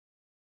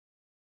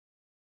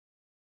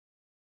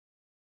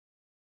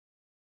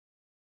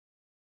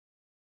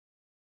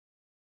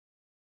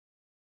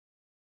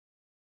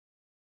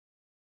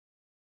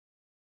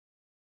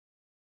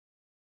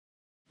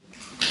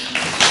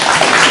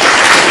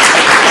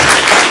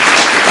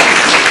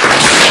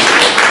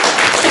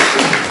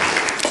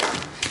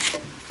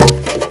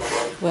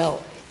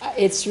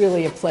It's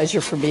really a pleasure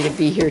for me to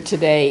be here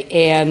today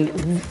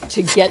and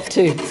to get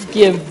to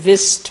give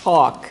this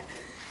talk,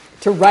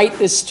 to write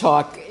this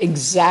talk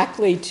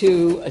exactly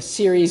to a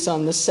series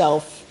on the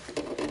self,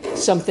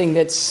 something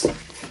that's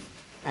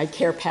I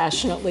care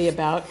passionately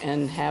about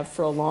and have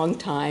for a long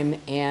time.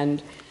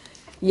 And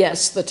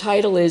yes, the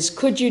title is,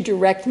 Could You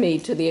Direct Me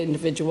to the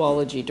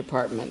Individuology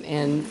Department?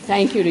 And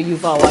thank you to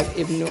Yuval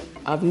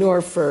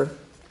Avnor for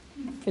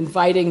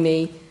inviting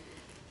me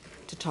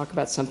to talk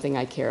about something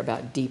I care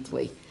about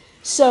deeply.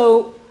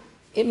 So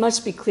it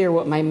must be clear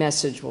what my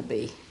message will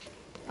be.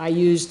 I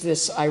used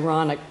this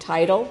ironic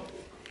title,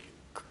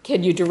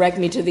 Can You Direct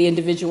Me to the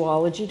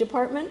Individuology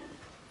Department?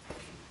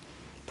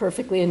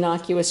 Perfectly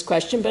innocuous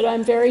question, but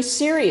I'm very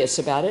serious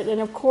about it.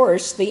 And of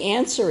course, the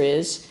answer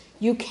is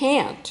you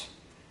can't.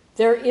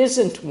 There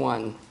isn't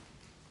one.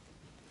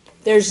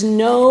 There's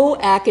no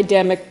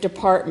academic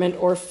department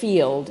or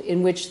field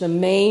in which the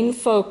main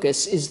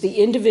focus is the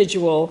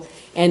individual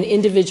and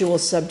individual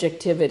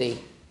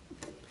subjectivity.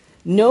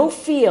 No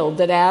field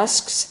that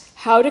asks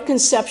how to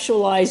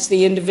conceptualize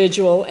the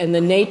individual and the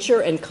nature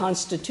and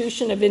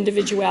constitution of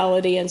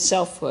individuality and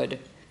selfhood.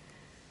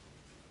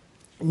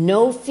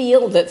 No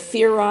field that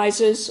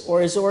theorizes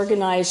or is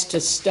organized to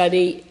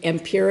study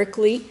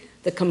empirically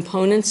the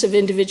components of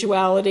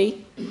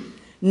individuality.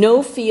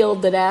 No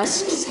field that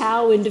asks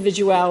how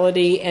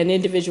individuality and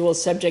individual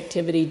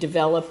subjectivity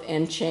develop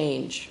and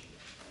change.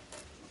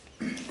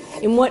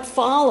 In what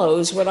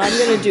follows, what I'm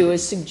going to do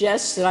is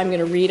suggest that I'm going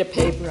to read a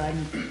paper.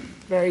 I'm a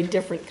very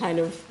different kind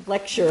of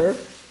lecturer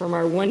from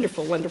our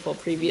wonderful, wonderful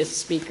previous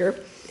speaker.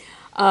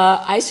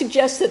 I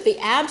suggest that the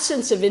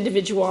absence of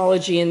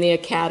individuology in the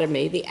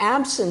academy, the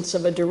absence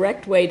of a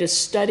direct way to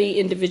study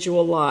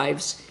individual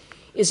lives,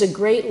 is a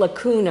great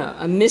lacuna,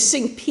 a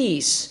missing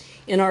piece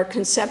in our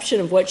conception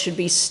of what should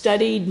be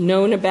studied,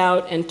 known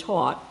about, and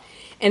taught,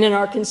 and in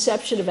our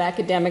conception of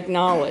academic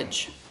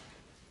knowledge.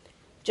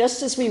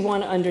 Just as we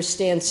want to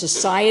understand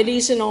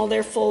societies in all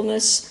their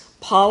fullness,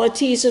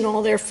 polities in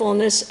all their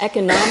fullness,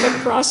 economic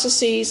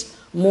processes,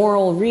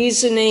 moral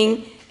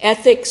reasoning,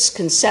 ethics,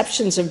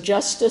 conceptions of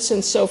justice,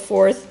 and so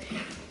forth,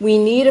 we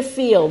need a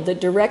field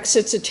that directs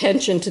its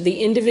attention to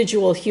the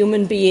individual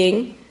human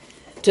being,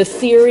 to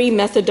theory,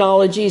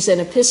 methodologies,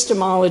 and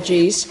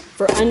epistemologies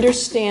for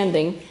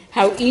understanding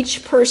how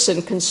each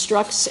person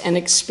constructs and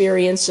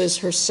experiences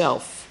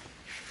herself.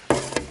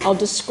 I'll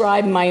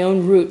describe my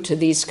own route to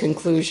these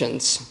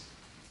conclusions.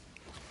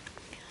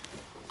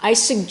 I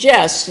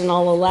suggest, and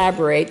I'll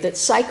elaborate, that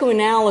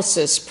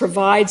psychoanalysis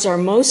provides our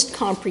most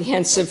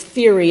comprehensive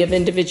theory of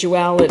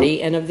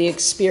individuality and of the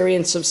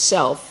experience of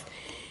self,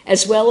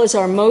 as well as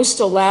our most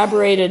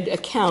elaborated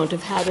account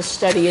of how to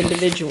study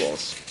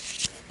individuals.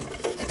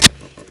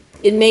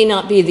 It may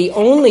not be the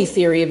only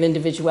theory of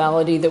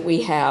individuality that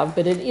we have,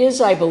 but it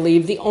is, I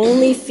believe, the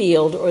only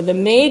field or the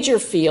major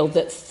field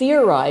that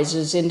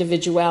theorizes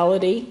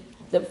individuality,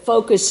 that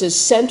focuses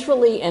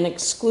centrally and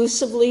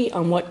exclusively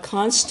on what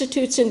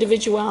constitutes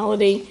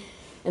individuality,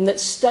 and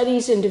that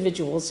studies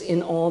individuals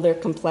in all their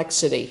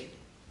complexity.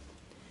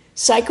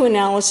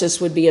 Psychoanalysis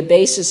would be a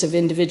basis of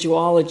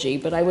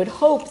individuology, but I would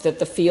hope that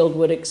the field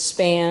would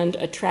expand,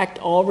 attract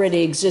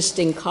already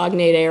existing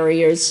cognate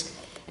areas,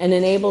 and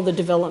enable the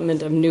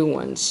development of new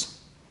ones.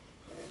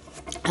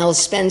 I'll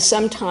spend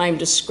some time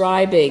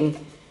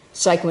describing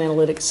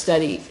psychoanalytic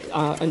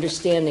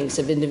understandings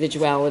of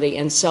individuality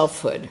and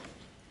selfhood.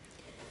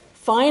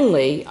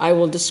 Finally, I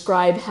will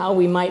describe how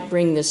we might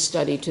bring this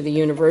study to the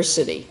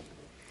university.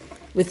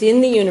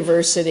 Within the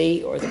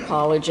university, or the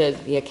college,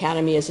 the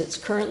academy as it's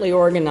currently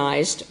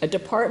organized, a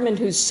department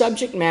whose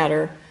subject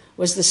matter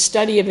was the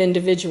study of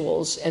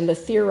individuals and the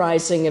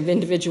theorizing of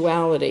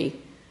individuality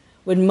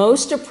would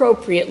most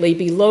appropriately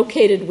be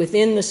located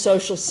within the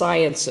social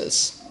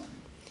sciences.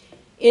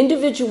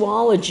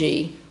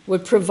 Individuology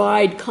would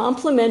provide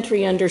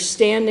complementary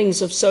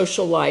understandings of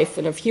social life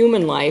and of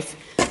human life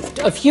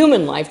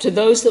to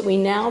those that we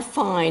now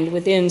find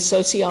within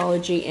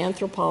sociology,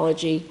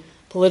 anthropology,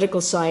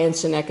 political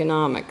science, and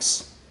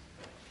economics.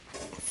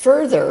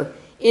 Further,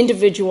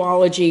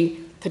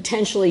 individuology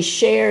potentially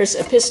shares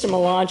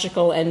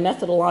epistemological and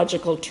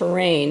methodological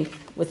terrain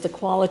with the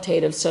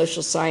qualitative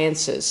social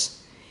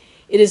sciences.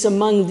 It is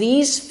among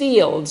these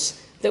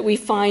fields that we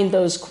find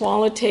those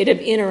qualitative,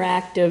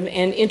 interactive,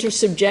 and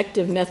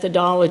intersubjective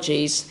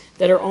methodologies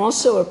that are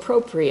also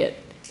appropriate,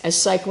 as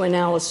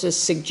psychoanalysis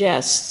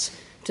suggests,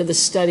 to the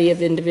study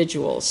of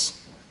individuals.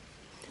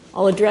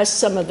 I'll address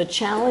some of the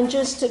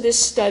challenges to this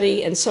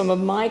study and some of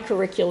my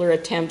curricular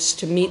attempts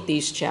to meet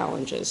these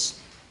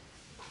challenges.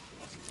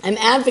 I'm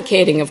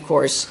advocating, of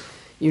course,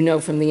 you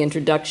know from the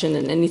introduction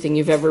and anything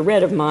you've ever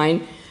read of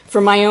mine, for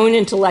my own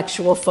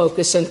intellectual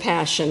focus and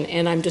passion,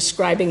 and I'm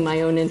describing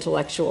my own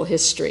intellectual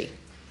history.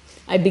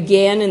 I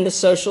began in the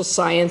social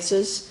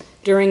sciences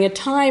during a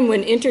time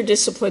when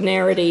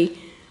interdisciplinarity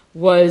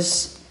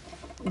was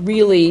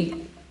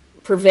really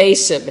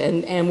pervasive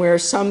and where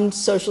some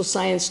social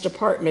science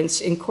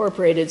departments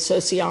incorporated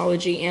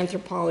sociology,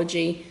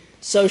 anthropology,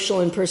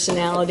 social and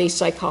personality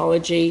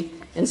psychology,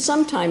 and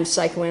sometimes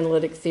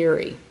psychoanalytic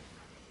theory.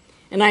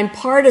 and I'm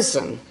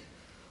partisan.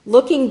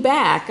 Looking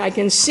back, I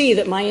can see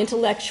that my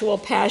intellectual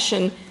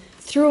passion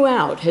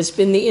throughout has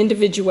been the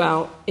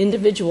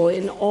individual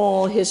in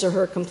all his or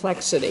her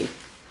complexity,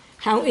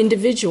 how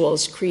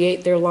individuals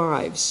create their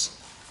lives.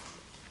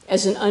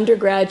 As an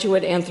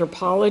undergraduate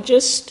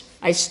anthropologist,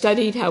 I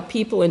studied how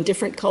people in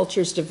different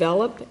cultures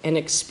develop and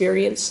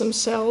experience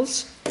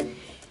themselves.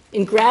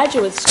 In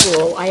graduate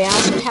school, I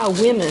asked how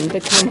women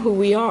become who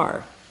we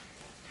are.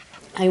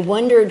 I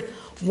wondered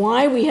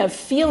why we have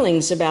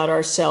feelings about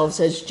ourselves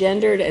as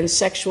gendered and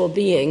sexual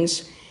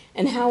beings,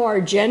 and how our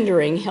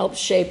gendering helps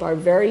shape our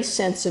very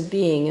sense of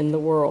being in the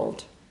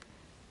world.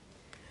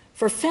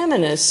 For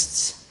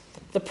feminists,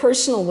 the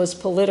personal was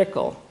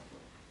political,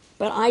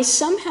 but I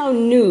somehow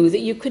knew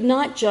that you could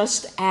not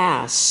just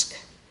ask.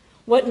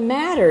 What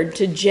mattered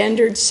to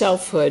gendered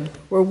selfhood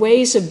were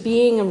ways of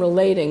being and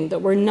relating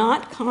that were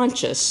not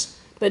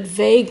conscious, but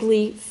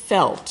vaguely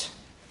felt.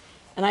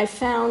 And I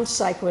found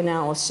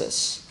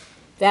psychoanalysis,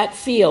 that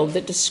field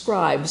that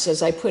describes,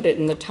 as I put it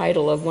in the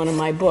title of one of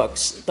my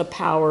books, the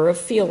power of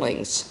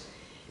feelings,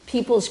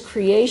 people's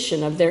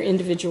creation of their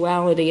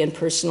individuality and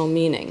personal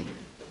meaning.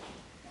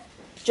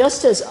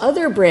 Just as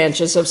other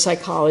branches of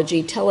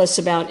psychology tell us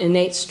about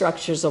innate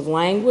structures of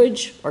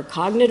language or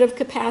cognitive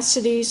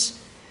capacities,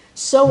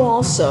 so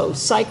also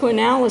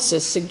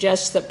psychoanalysis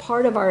suggests that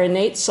part of our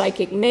innate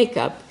psychic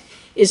makeup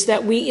is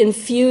that we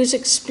infuse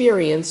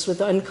experience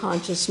with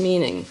unconscious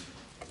meaning.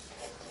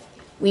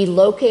 We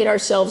locate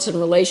ourselves in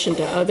relation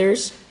to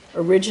others,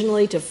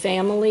 originally to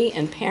family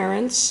and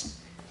parents.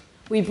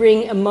 We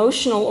bring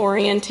emotional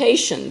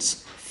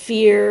orientations,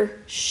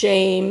 fear,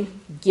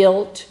 shame,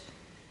 guilt,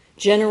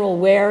 general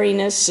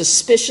wariness,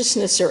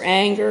 suspiciousness or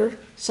anger,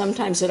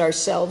 sometimes at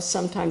ourselves,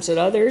 sometimes at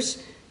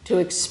others, to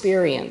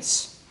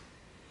experience.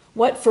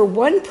 What for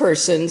one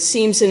person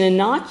seems an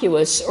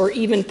innocuous or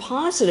even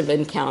positive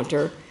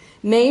encounter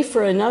may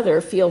for another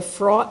feel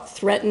fraught,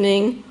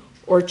 threatening,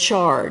 or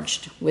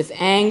charged with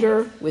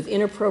anger, with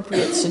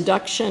inappropriate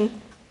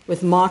seduction,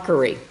 with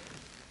mockery.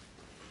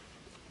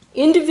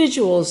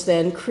 Individuals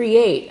then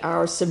create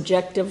our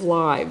subjective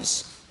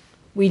lives.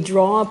 We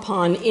draw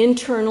upon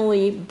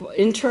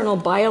internal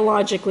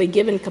biologically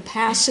given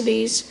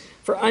capacities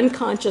for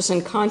unconscious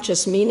and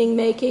conscious meaning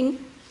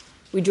making.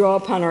 We draw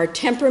upon our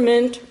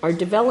temperament, our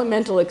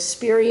developmental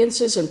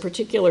experiences in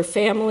particular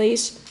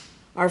families,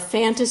 our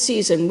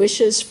fantasies and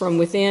wishes from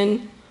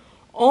within,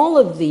 all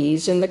of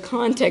these in the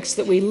context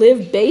that we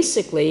live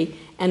basically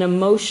an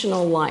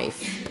emotional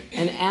life,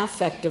 an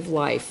affective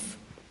life.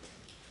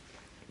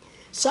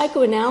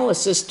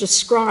 Psychoanalysis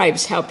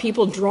describes how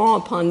people draw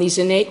upon these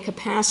innate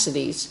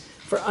capacities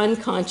for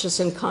unconscious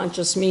and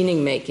conscious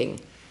meaning making.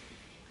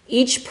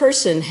 Each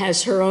person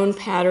has her own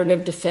pattern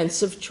of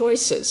defensive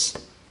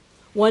choices.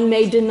 One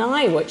may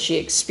deny what she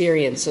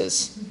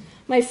experiences.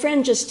 My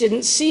friend just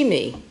didn't see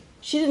me.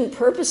 She didn't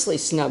purposely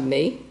snub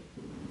me.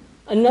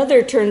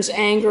 Another turns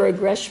anger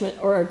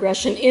or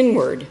aggression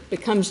inward,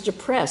 becomes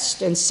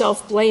depressed and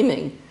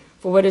self-blaming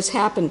for what has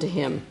happened to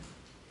him.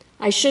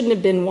 I shouldn't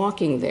have been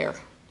walking there.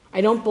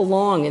 I don't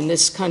belong in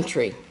this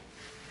country.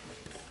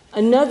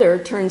 Another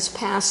turns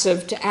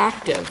passive to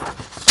active,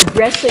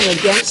 aggressing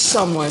against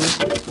someone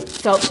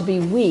felt to be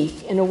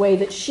weak in a way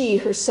that she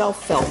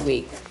herself felt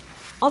weak.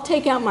 I'll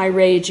take out my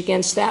rage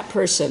against that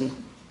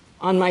person,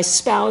 on my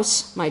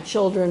spouse, my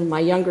children, my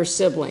younger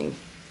sibling,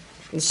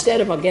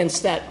 instead of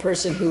against that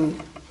person who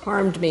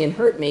harmed me and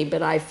hurt me,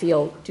 but I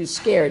feel too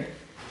scared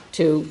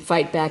to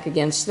fight back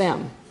against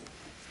them.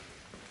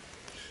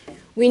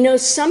 We know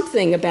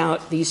something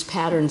about these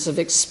patterns of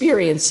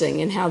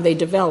experiencing and how they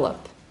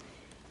develop.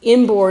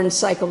 Inborn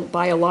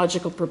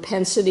psychobiological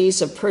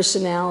propensities of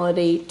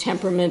personality,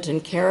 temperament,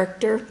 and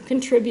character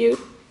contribute.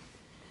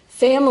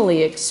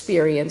 Family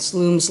experience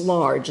looms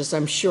large, as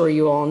I'm sure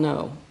you all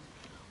know.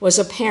 Was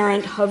a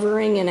parent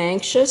hovering and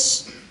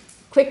anxious,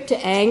 quick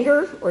to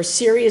anger, or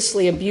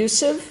seriously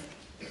abusive?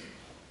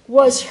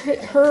 Was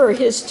her or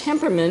his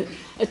temperament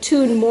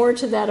attuned more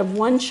to that of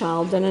one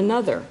child than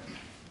another?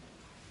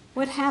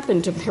 What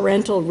happened to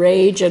parental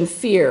rage and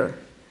fear,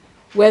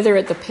 whether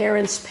at the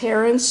parents'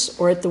 parents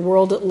or at the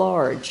world at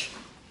large?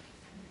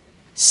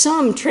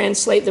 Some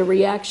translate the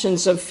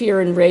reactions of fear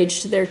and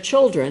rage to their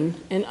children,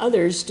 and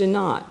others do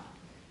not.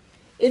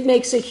 It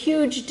makes a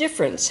huge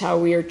difference how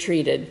we are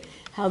treated,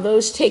 how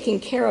those taking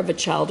care of a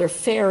child are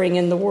faring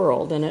in the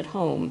world and at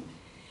home,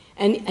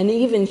 and an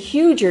even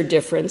huger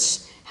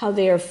difference how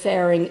they are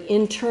faring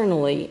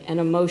internally and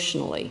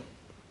emotionally.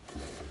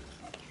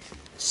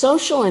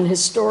 Social and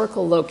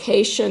historical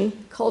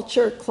location,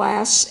 culture,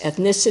 class,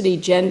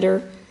 ethnicity,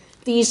 gender,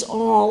 these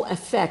all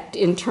affect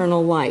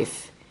internal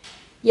life.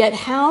 Yet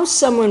how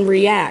someone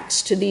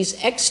reacts to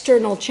these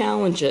external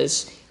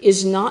challenges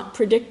is not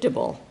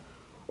predictable,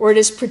 or it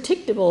is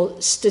predictable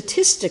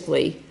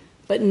statistically,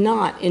 but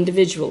not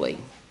individually.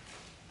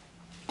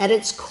 At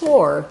its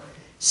core,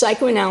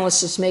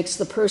 psychoanalysis makes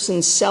the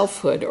person's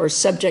selfhood or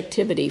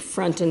subjectivity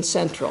front and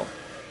central,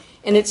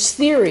 and its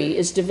theory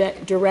is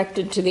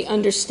directed to the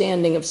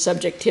understanding of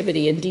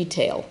subjectivity in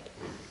detail.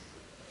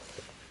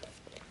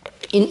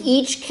 In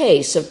each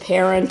case of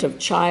parent, of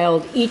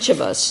child, each of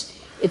us,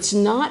 it's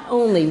not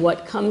only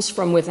what comes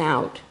from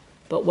without,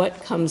 but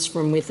what comes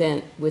from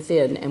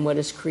within and what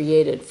is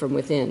created from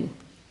within.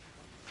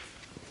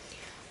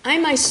 I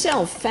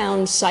myself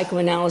found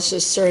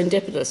psychoanalysis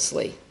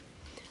serendipitously.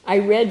 I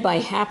read by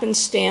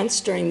happenstance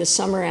during the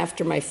summer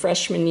after my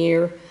freshman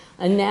year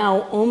a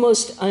now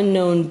almost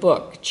unknown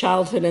book,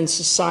 Childhood and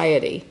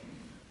Society,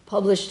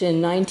 published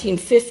in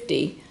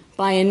 1950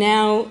 by a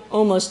now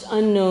almost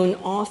unknown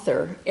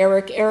author,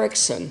 Erik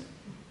Erikson,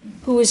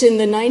 who was in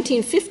the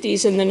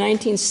 1950s and the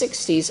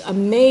 1960s a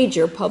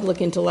major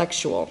public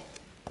intellectual.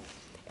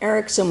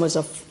 Erikson was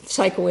a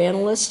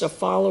psychoanalyst, a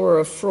follower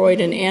of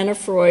Freud and Anna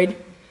Freud,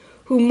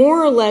 who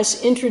more or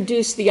less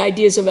introduced the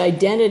ideas of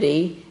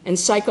identity and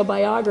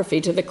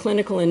psychobiography to the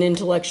clinical and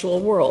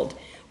intellectual world.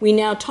 We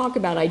now talk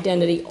about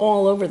identity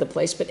all over the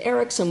place, but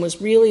Erikson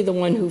was really the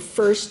one who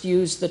first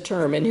used the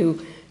term and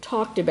who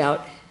talked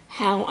about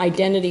how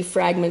identity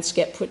fragments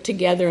get put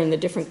together and the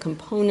different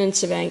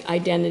components of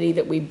identity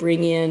that we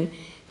bring in,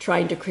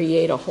 trying to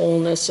create a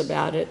wholeness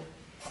about it.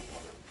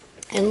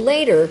 And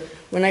later,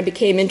 when I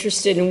became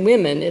interested in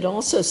women, it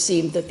also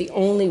seemed that the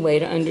only way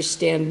to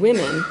understand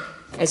women,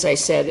 as I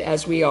said,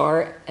 as we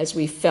are, as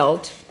we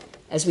felt,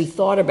 as we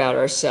thought about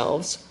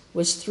ourselves,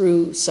 was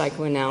through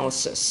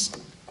psychoanalysis.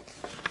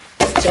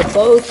 So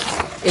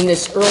both in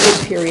this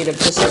early period of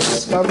just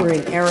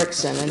discovering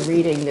Erikson and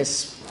reading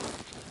this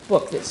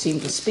book that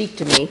seemed to speak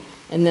to me,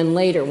 and then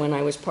later when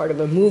I was part of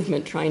a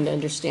movement trying to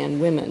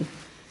understand women,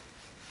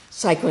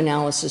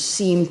 psychoanalysis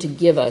seemed to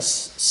give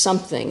us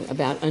something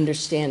about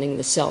understanding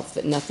the self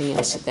that nothing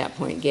else at that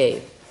point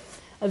gave.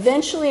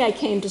 Eventually, I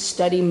came to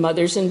study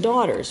mothers and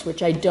daughters,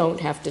 which I don't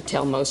have to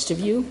tell most of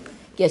you,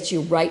 gets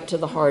you right to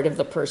the heart of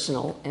the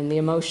personal and the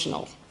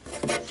emotional.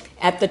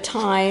 At the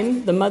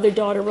time, the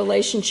mother-daughter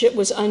relationship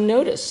was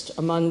unnoticed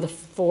among the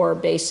 4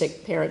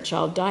 basic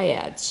parent-child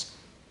dyads.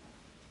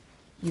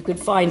 You could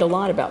find a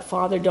lot about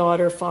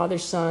father-daughter,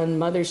 father-son,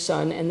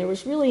 mother-son, and there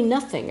was really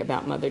nothing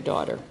about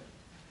mother-daughter.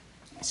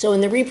 So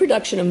in The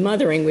Reproduction of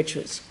Mothering, which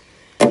was,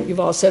 you've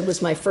all said,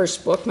 was my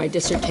first book, my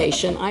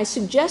dissertation, I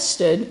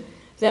suggested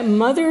that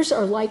mothers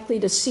are likely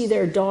to see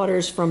their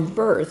daughters from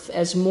birth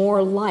as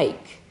more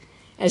like,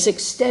 as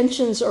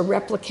extensions or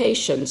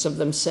replications of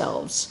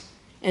themselves,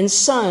 and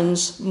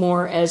sons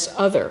more as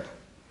other.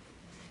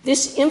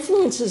 This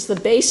influences the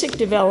basic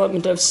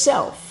development of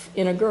self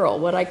in a girl,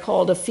 what I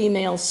called a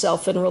female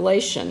self in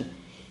relation,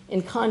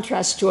 in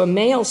contrast to a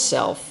male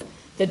self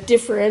that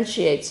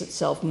differentiates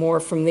itself more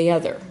from the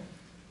other.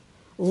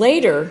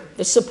 Later,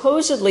 the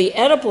supposedly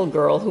Oedipal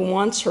girl who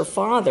wants her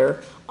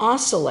father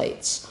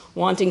oscillates,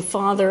 wanting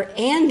father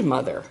and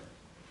mother.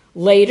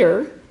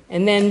 Later,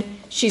 and then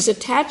she's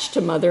attached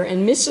to mother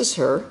and misses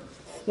her,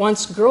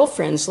 wants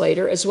girlfriends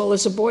later as well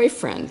as a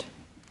boyfriend.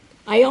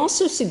 I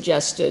also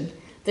suggested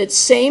that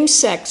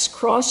same-sex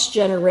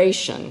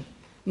cross-generation,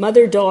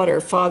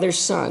 mother-daughter,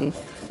 father-son,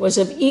 was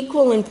of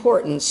equal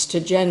importance to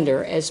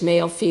gender as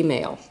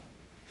male-female.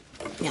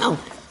 Now,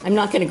 I'm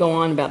not going to go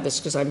on about this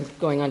because I'm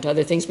going on to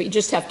other things, but you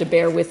just have to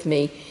bear with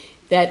me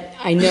that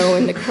I know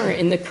in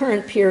the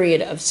current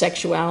period of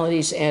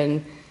sexualities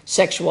and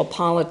sexual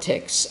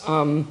politics,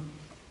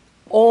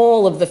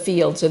 all of the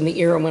fields in the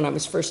era when I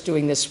was first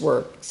doing this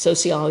work,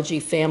 sociology,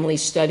 family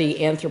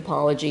study,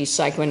 anthropology,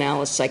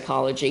 psychoanalysis,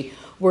 psychology,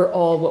 were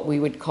all what we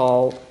would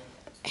call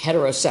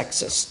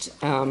heterosexist.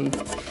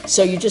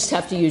 So you just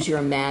have to use your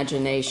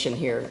imagination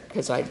here,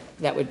 because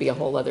that would be a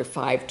whole other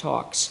 5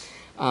 talks,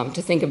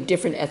 to think of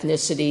different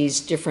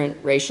ethnicities, different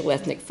racial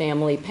ethnic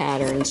family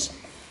patterns.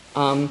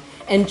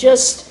 And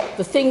just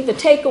the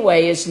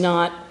takeaway is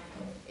not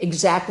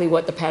exactly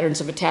what the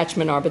patterns of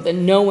attachment are, but that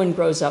no one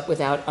grows up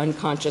without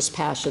unconscious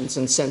passions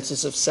and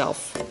senses of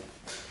self.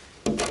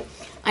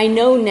 I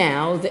know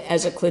now that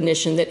as a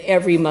clinician that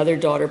every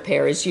mother-daughter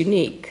pair is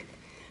unique,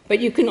 but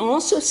you can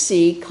also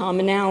see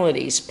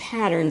commonalities,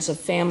 patterns of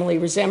family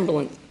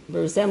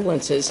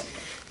resemblances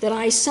that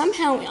I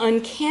somehow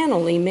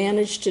uncannily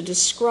managed to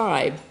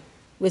describe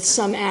with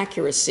some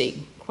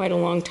accuracy quite a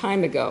long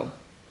time ago.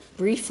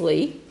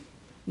 Briefly,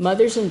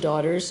 mothers and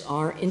daughters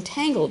are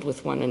entangled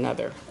with one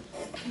another.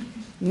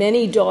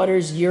 Many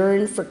daughters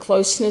yearn for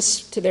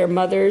closeness to their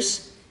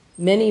mothers.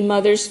 Many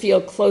mothers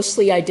feel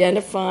closely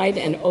identified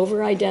and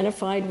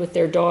over-identified with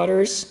their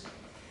daughters.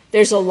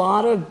 There's a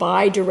lot of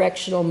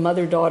bi-directional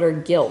mother-daughter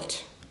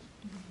guilt.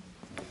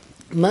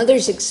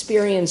 Mothers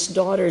experience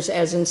daughters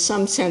as in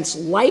some sense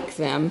like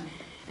them,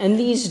 and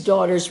these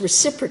daughters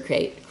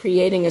reciprocate,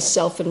 creating a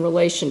self and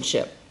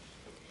relationship.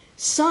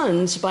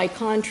 Sons, by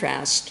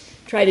contrast,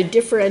 try to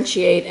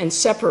differentiate and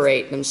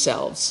separate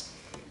themselves,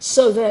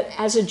 so that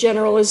as a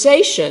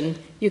generalization,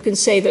 you can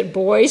say that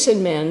boys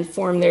and men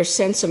form their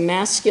sense of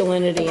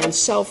masculinity and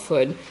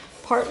selfhood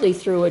partly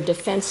through a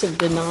defensive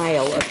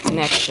denial of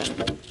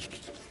connection.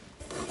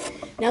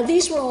 Now,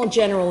 these were all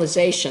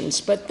generalizations,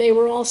 but they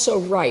were also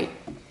right.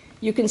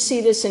 You can see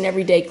this in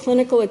everyday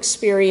clinical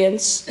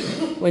experience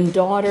when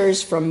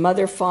daughters from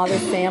mother-father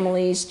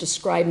families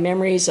describe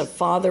memories of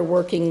father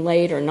working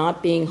late or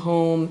not being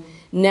home,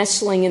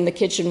 nestling in the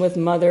kitchen with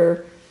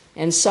mother,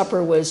 and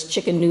supper was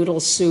chicken noodle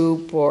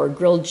soup or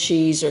grilled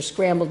cheese or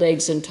scrambled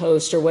eggs and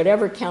toast or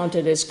whatever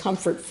counted as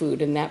comfort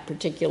food in that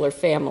particular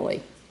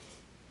family.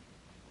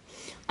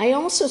 I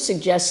also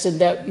suggested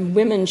that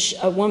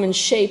a woman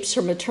shapes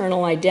her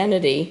maternal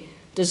identity,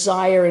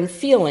 desire, and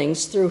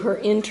feelings through her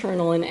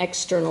internal and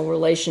external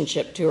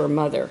relationship to her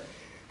mother,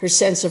 her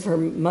sense of her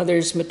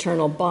mother's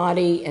maternal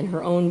body and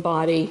her own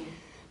body,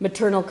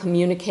 maternal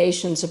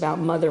communications about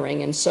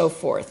mothering, and so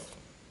forth.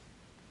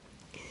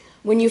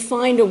 When you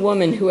find a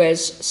woman who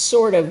has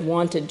sort of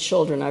wanted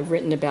children, I've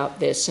written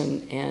about this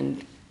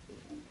and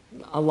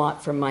a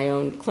lot from my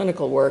own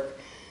clinical work,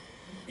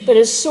 but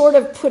has sort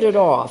of put it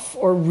off,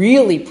 or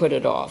really put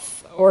it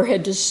off, or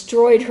had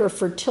destroyed her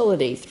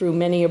fertility through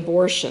many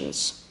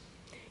abortions,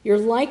 you're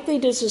likely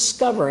to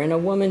discover in a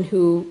woman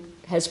who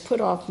has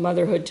put off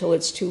motherhood till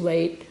it's too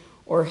late,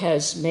 or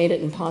has made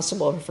it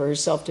impossible for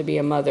herself to be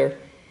a mother,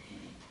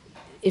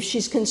 if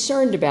she's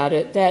concerned about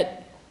it,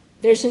 that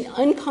there's an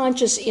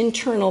unconscious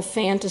internal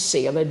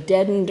fantasy of a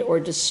deadened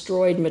or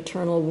destroyed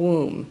maternal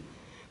womb,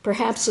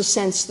 perhaps a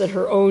sense that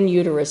her own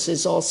uterus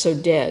is also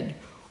dead,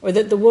 or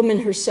that the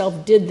woman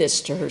herself did this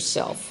to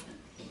herself.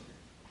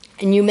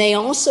 And you may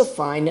also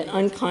find an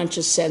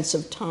unconscious sense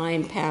of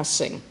time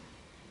passing,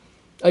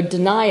 a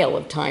denial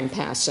of time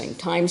passing.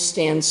 Time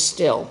stands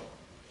still.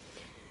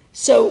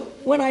 So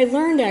what I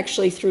learned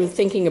actually through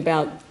thinking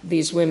about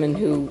these women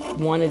who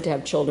wanted to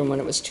have children when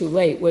it was too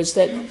late was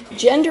that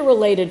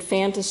gender-related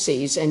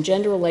fantasies and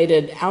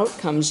gender-related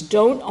outcomes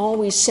don't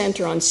always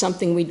center on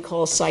something we'd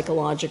call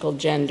psychological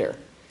gender.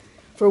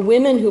 For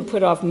women who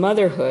put off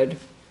motherhood,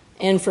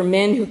 and for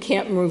men who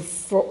can't move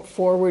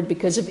forward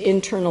because of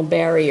internal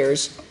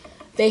barriers,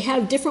 they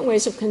have different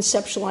ways of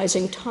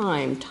conceptualizing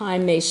time.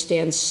 Time may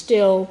stand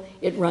still,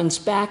 it runs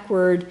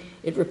backward,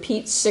 it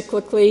repeats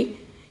cyclically.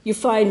 You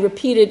find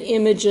repeated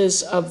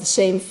images of the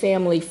same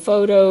family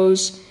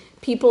photos,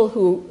 people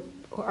who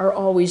are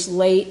always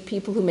late,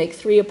 people who make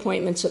 3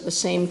 appointments at the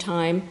same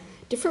time,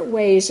 different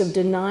ways of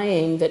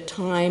denying that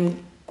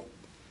time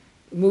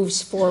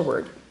moves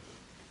forward.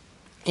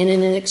 And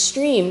in an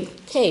extreme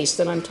case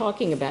that I'm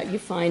talking about, you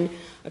find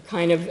a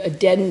kind of a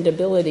deadened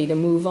ability to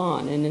move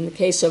on. And in the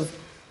case of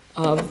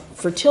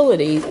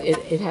fertility,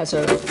 it has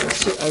a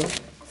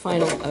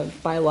final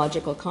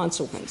biological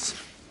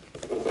consequence.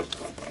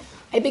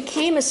 I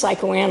became a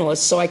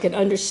psychoanalyst so I could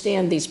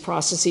understand these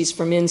processes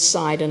from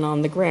inside and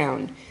on the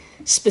ground,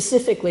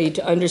 specifically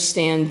to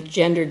understand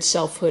gendered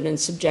selfhood and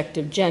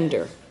subjective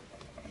gender.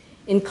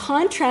 In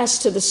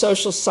contrast to the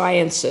social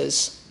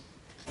sciences,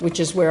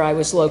 which is where I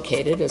was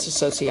located as a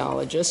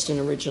sociologist and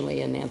originally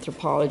in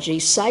anthropology,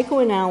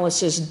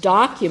 psychoanalysis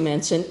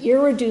documents an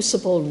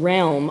irreducible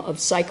realm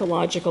of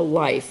psychological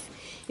life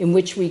in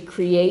which we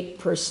create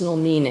personal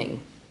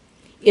meaning.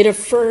 It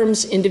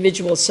affirms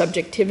individual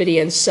subjectivity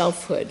and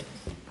selfhood,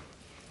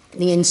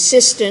 the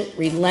insistent,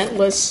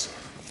 relentless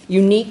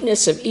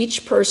uniqueness of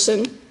each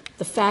person,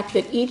 the fact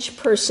that each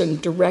person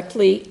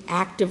directly,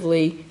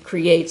 actively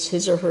creates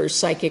his or her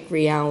psychic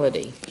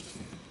reality.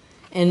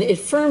 And it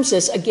affirms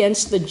this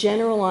against the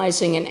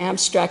generalizing and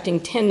abstracting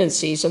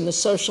tendencies and the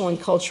social and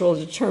cultural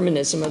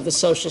determinism of the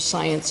social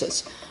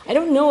sciences. I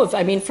don't know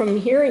if, from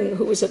hearing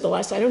who was at the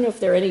last, I don't know if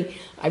there are any,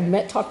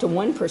 talked to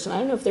one person, I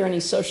don't know if there are any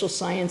social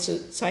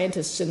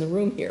scientists in the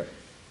room here.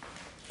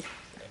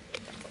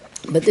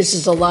 But this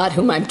is a lot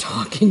whom I'm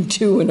talking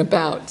to and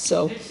about,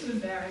 so. I'm too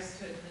embarrassed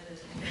to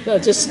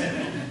admit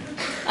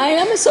it. I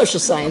am a social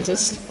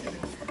scientist.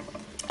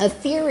 A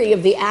theory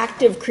of the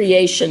active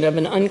creation of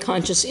an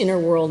unconscious inner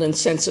world and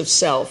sense of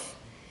self.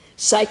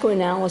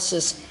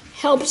 Psychoanalysis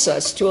helps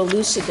us to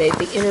elucidate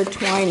the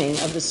intertwining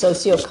of the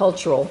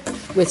sociocultural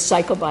with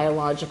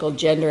psychobiological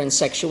gender and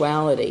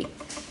sexuality,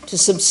 to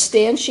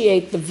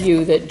substantiate the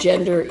view that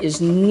gender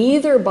is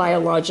neither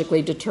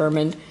biologically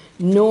determined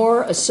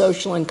nor a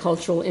social and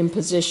cultural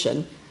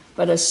imposition,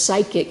 but a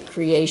psychic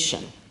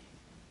creation.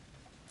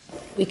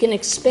 We can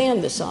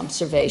expand this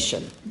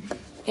observation.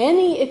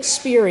 Any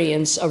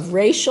experience of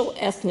racial,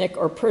 ethnic,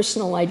 or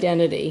personal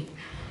identity,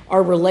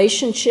 our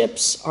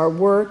relationships, our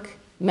work,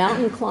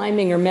 mountain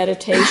climbing or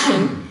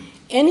meditation,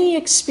 any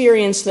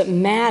experience that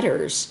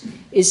matters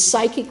is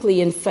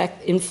psychically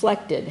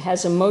inflected,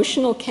 has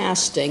emotional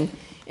casting,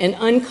 and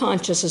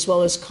unconscious as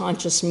well as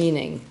conscious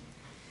meaning.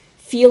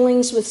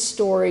 Feelings with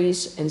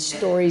stories and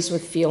stories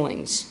with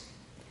feelings.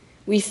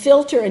 We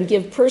filter and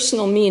give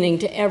personal meaning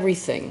to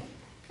everything,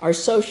 our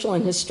social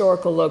and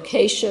historical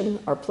location,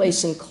 our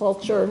place in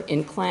culture,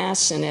 in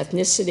class and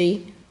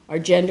ethnicity, our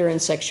gender and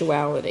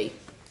sexuality.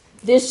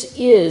 This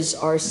is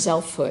our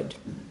selfhood.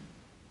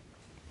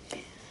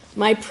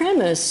 My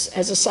premise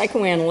as a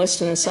psychoanalyst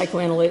and a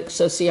psychoanalytic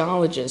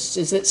sociologist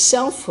is that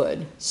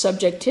selfhood,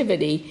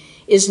 subjectivity,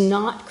 is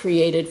not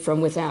created from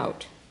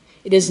without.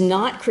 It is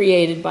not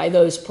created by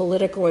those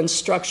political and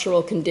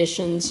structural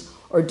conditions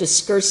or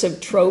discursive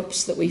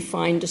tropes that we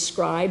find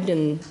described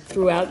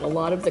throughout a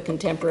lot of the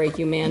contemporary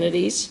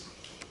humanities,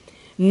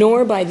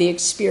 nor by the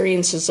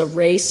experiences of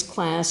race,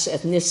 class,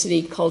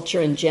 ethnicity,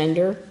 culture, and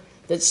gender,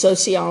 that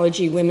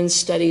sociology, women's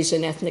studies,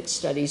 and ethnic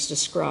studies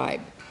describe.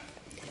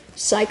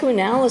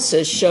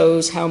 Psychoanalysis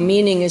shows how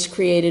meaning is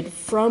created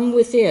from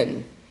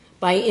within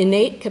by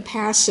innate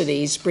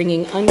capacities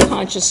bringing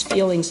unconscious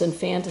feelings and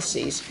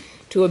fantasies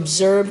to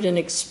observed and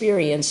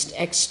experienced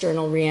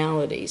external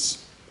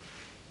realities.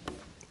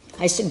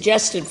 I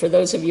suggested for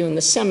those of you in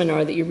the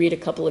seminar that you read a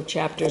couple of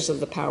chapters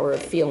of The Power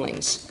of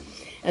Feelings.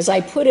 As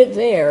I put it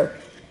there,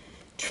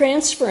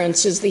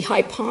 transference is the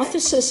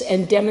hypothesis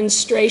and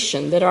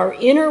demonstration that our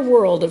inner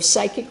world of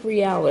psychic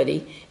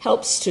reality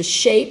helps to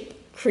shape,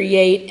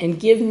 create, and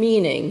give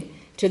meaning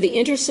to the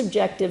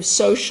intersubjective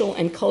social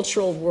and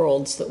cultural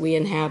worlds that we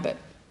inhabit.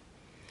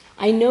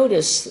 I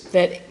notice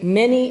that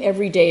many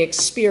everyday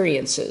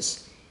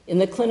experiences, in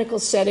the clinical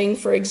setting,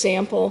 for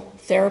example,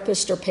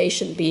 therapist or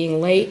patient being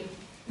late,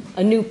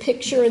 a new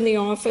picture in the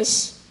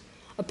office,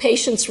 a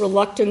patient's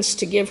reluctance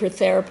to give her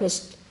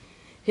therapist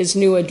his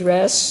new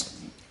address,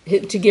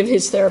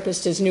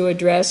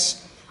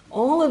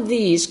 all of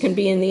these can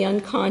be in the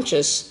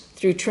unconscious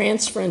through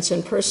transference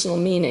and personal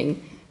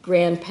meaning,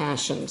 grand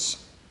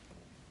passions.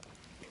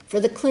 For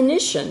the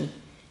clinician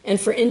and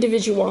for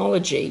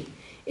individuology,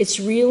 it's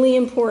really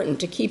important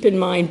to keep in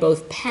mind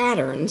both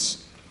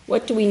patterns,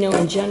 what do we know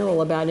in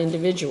general about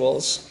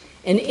individuals,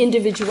 and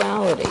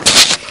individuality,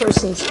 a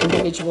person's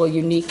individual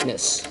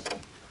uniqueness.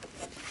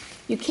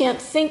 You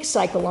can't think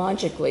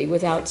psychologically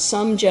without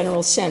some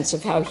general sense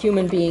of how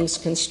human beings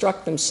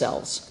construct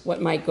themselves,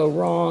 what might go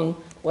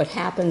wrong, what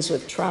happens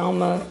with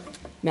trauma,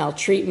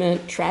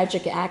 maltreatment,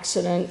 tragic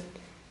accident,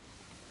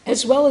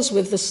 as well as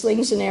with the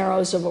slings and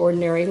arrows of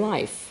ordinary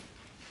life.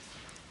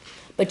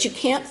 But you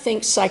can't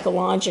think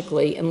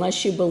psychologically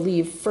unless you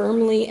believe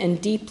firmly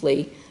and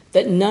deeply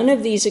that none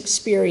of these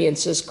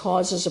experiences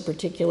causes a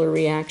particular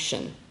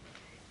reaction.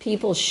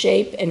 People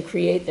shape and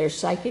create their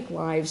psychic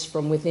lives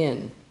from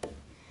within.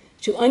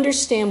 To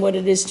understand what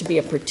it is to be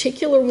a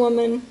particular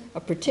woman, a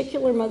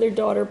particular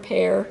mother-daughter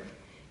pair,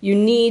 you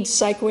need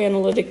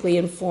psychoanalytically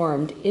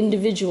informed,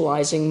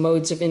 individualizing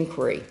modes of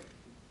inquiry.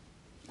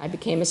 I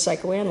became a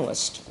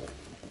psychoanalyst.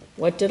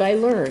 What did I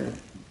learn?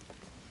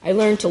 I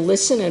learned to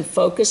listen and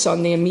focus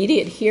on the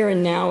immediate here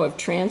and now of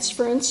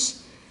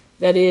transference,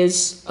 that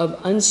is, of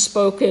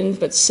unspoken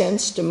but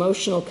sensed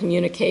emotional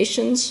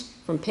communications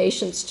from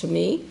patients to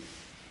me,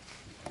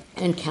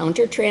 and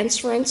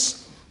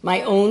countertransference,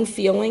 my own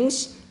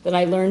feelings that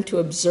I learned to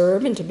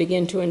observe and to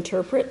begin to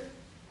interpret.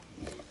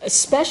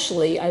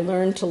 Especially, I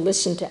learned to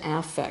listen to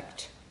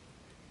affect.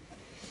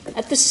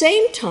 At the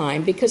same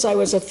time, because I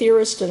was a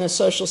theorist and a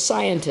social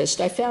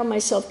scientist, I found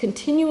myself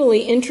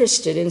continually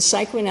interested in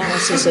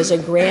psychoanalysis as a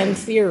grand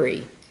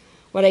theory,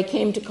 what I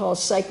came to call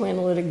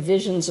psychoanalytic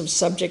visions of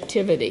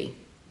subjectivity.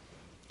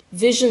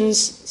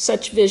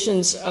 Such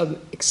visions of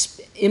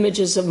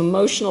images of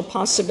emotional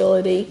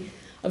possibility,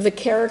 of the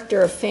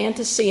character of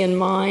fantasy and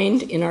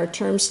mind, in our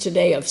terms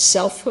today of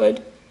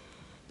selfhood.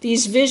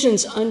 These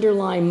visions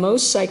underlie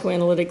most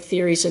psychoanalytic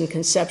theories and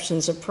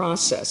conceptions of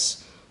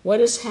process,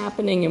 what is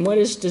happening and what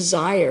is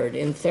desired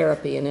in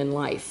therapy and in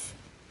life.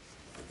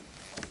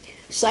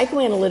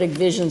 Psychoanalytic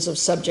visions of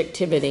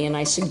subjectivity, and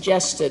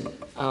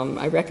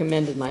I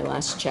recommended my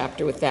last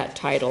chapter with that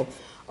title,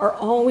 are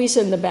always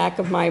in the back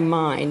of my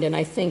mind, and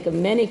I think of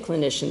many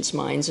clinicians'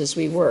 minds as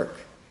we work.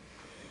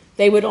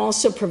 They would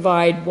also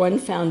provide one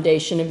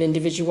foundation of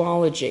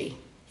individuology,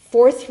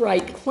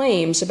 forthright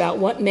claims about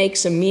what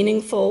makes a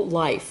meaningful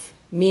life,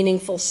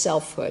 meaningful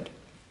selfhood.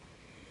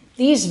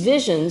 These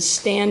visions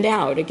stand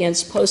out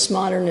against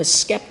postmodernist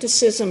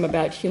skepticism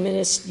about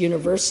humanist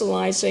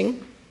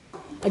universalizing,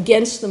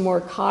 against the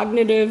more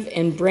cognitive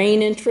and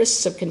brain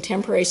interests of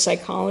contemporary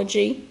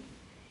psychology,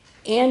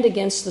 and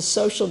against the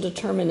social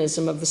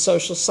determinism of the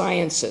social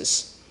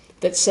sciences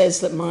that says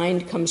that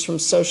mind comes from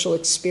social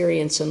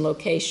experience and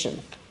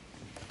location.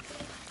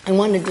 I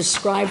want to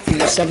describe for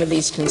you some of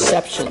these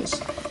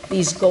conceptions,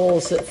 these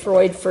goals that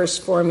Freud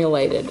first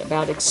formulated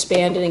about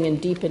expanding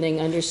and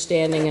deepening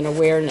understanding and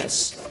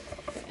awareness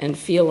and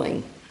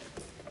feeling.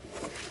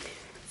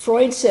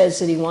 Freud says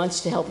that he wants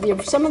to help,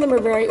 some of them are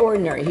very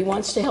ordinary. He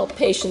wants to help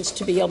patients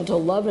to be able to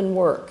love and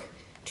work,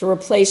 to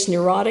replace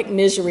neurotic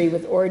misery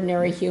with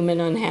ordinary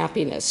human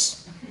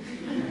unhappiness.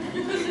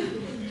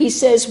 He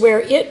says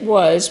where id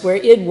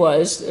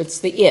was, it's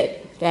the it,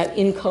 that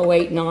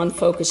inchoate,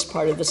 non-focused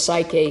part of the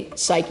psyche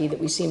that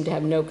we seem to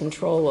have no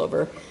control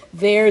over,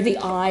 there the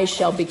I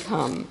shall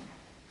become.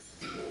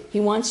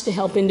 He wants to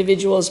help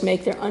individuals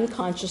make their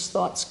unconscious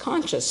thoughts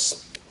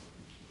conscious.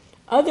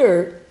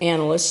 Other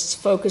analysts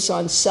focus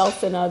on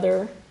self and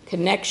other,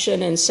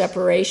 connection and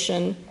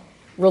separation,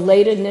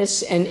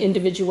 relatedness and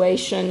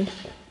individuation.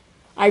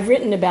 I've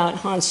written about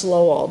Hans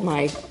Lowald,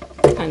 my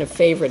kind of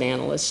favorite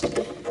analyst,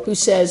 who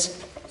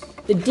says,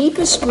 the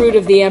deepest root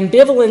of the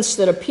ambivalence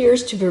that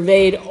appears to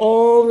pervade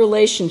all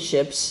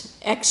relationships,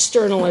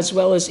 external as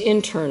well as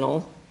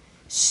internal,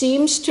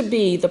 seems to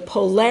be the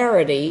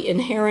polarity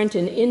inherent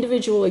in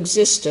individual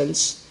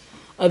existence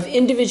of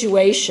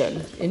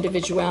individuation,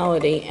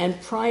 individuality, and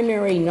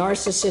primary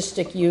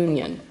narcissistic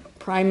union,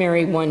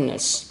 primary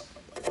oneness.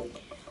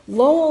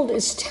 Lowell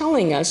is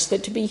telling us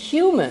that to be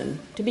human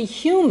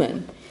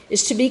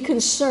is to be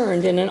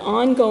concerned in an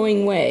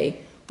ongoing way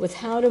with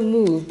how to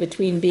move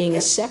between being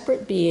a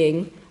separate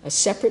being, a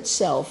separate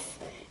self,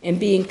 and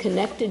being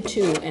connected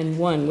to and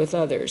one with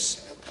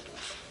others.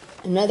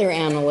 Another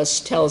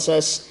analyst tells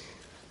us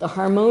the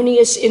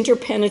harmonious,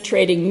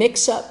 interpenetrating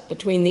mix-up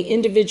between the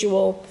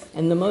individual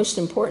and the most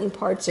important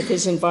parts of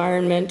his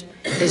environment,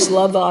 his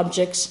love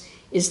objects,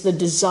 is the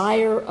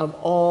desire of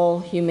all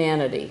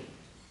humanity.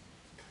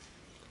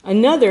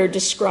 Another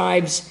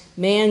describes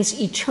man's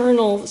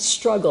eternal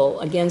struggle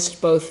against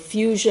both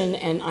fusion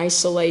and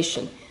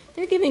isolation.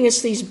 They're giving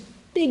us these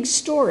big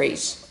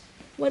stories.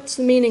 What's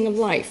the meaning of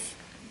life?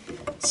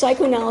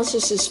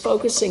 Psychoanalysis is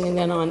focusing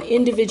then on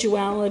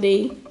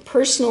individuality,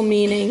 personal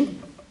meaning,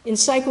 in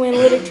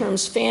psychoanalytic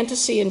terms,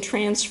 fantasy and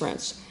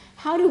transference.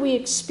 How do we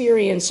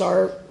experience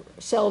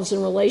ourselves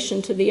in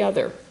relation to the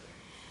other?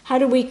 How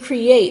do we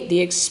create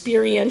the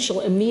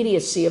experiential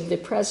immediacy of the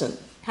present?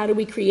 How do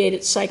we create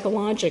it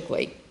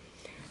psychologically?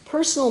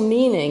 Personal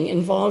meaning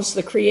involves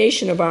the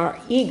creation of our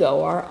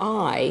ego, our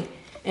I,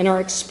 and our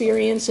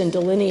experience and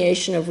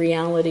delineation of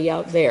reality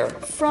out there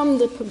from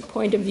the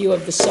point of view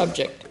of the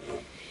subject.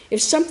 If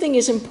something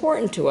is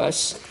important to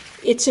us,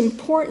 it's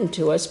important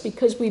to us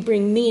because we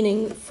bring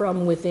meaning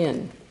from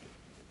within.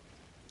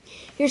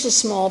 Here's a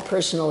small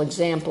personal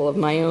example of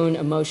my own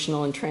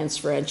emotional and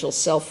transferential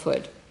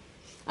selfhood.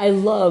 I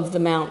love the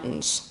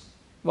mountains,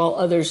 while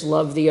others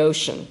love the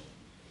ocean.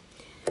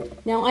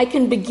 Now, I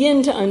can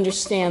begin to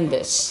understand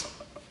this.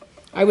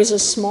 I was a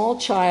small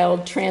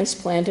child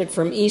transplanted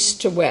from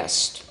east to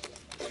west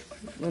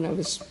when I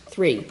was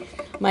 3.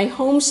 My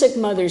homesick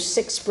mother's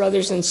 6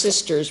 brothers and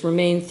sisters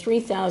remained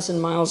 3,000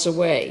 miles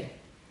away.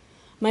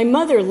 My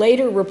mother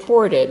later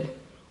reported,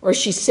 or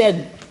she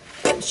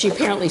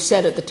apparently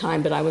said at the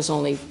time, but I was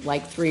only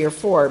like 3 or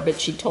 4, but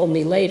she told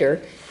me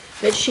later,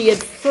 that she had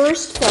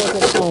first felt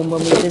at home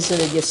when we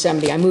visited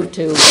Yosemite. I moved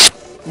to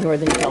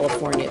Northern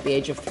California at the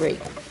age of 3.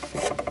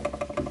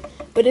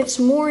 But it's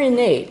more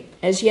innate,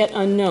 as yet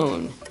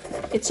unknown.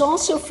 It's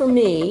also, for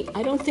me,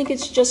 I don't think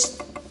it's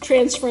just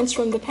transference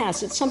from the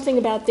past. It's something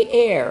about the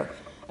air,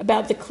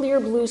 about the clear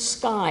blue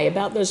sky,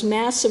 about those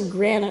massive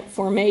granite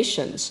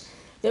formations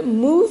that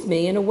move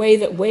me in a way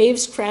that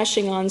waves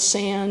crashing on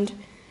sand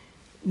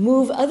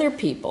move other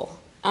people.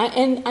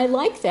 And I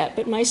like that,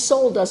 but my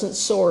soul doesn't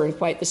soar in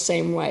quite the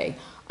same way.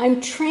 I'm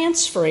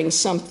transferring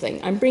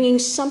something. I'm bringing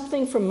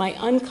something from my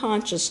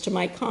unconscious to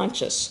my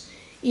conscious,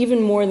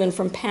 even more than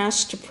from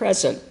past to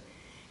present,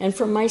 and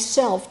from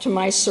myself to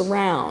my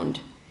surround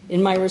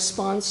in my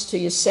response to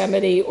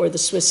Yosemite or the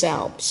Swiss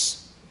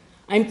Alps.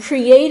 I'm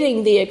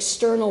creating the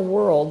external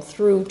world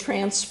through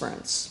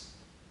transference.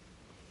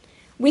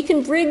 We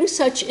can bring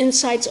such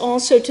insights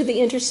also to the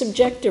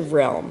intersubjective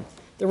realm,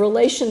 the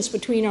relations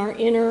between our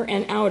inner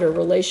and outer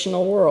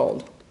relational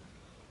world.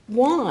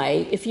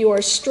 Why, if you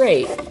are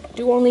straight,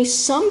 do only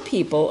some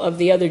people of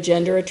the other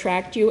gender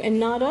attract you and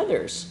not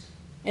others?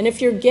 And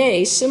if you're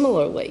gay,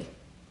 similarly.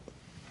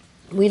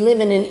 We live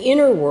in an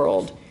inner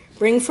world,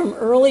 bring from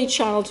early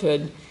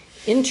childhood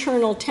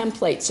internal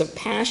templates of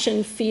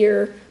passion,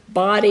 fear,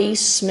 body,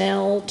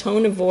 smell,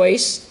 tone of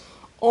voice,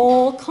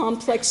 all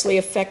complexly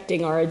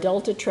affecting our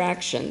adult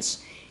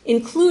attractions,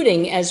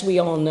 including, as we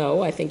all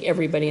know, I think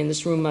everybody in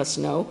this room must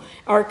know,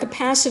 our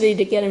capacity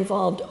to get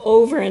involved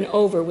over and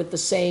over with the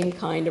same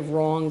kind of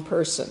wrong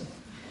person.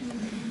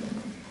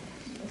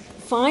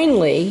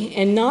 Finally,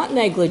 and not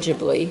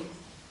negligibly,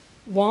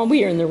 while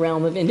we are in the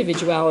realm of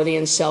individuality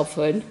and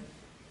selfhood,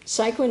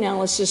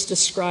 psychoanalysis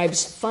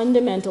describes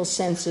fundamental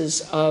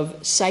senses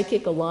of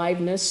psychic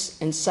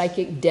aliveness and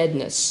psychic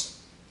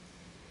deadness.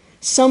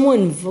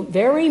 Someone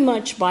very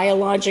much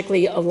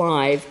biologically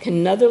alive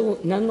can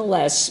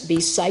nonetheless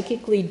be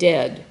psychically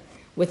dead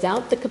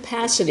without the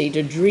capacity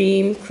to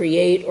dream,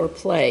 create, or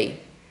play,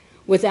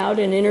 without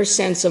an inner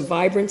sense of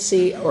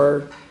vibrancy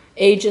or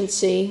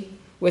agency,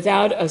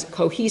 without a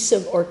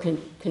cohesive or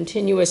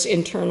continuous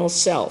internal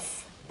self.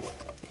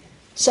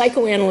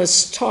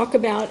 Psychoanalysts talk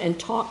about and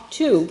talk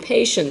to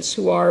patients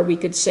who are, we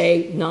could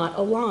say, not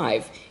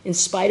alive, in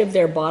spite of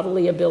their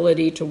bodily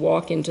ability to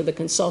walk into the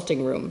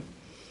consulting room.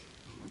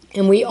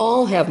 And we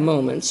all have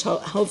moments,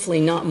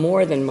 hopefully not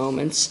more than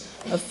moments,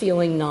 of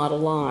feeling not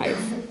alive.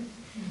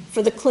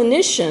 For the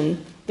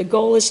clinician, the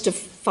goal is to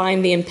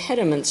find the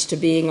impediments to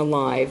being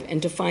alive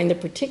and to find the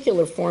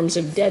particular forms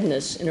of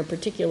deadness in a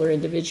particular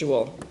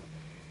individual.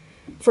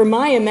 For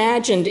my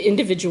imagined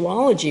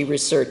individuology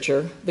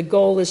researcher, the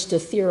goal is to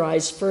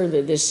theorize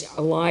further this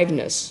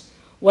aliveness,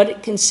 what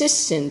it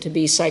consists in to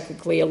be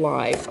psychically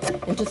alive,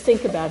 and to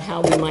think about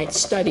how we might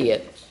study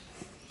it.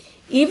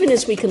 Even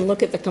as we can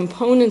look at the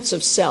components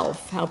of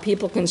self, how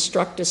people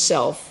construct a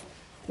self,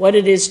 what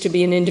it is to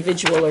be an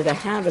individual or to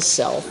have a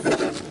self,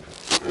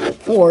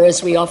 or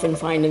as we often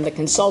find in the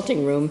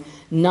consulting room,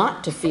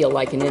 not to feel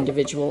like an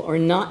individual or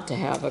not to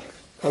have a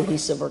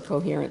cohesive or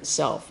coherent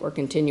self or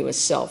continuous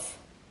self.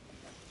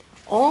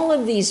 All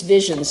of these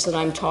visions that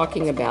I'm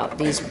talking about,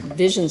 these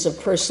visions of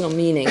personal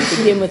meaning,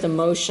 begin with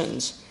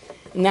emotions.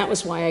 And that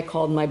was why I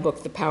called my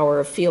book The Power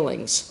of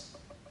Feelings.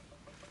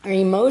 Our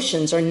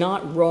emotions are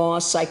not raw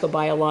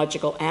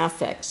psychobiological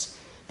affects,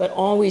 but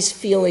always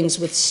feelings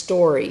with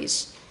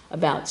stories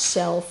about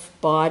self,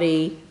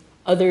 body,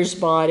 other's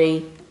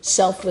body,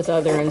 self with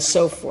other, and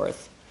so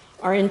forth.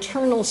 Our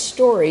internal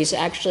stories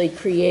actually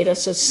create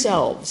us as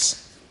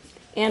selves.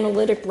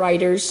 Analytic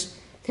writers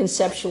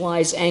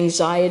conceptualize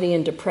anxiety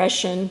and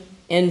depression,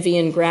 envy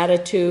and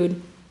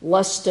gratitude,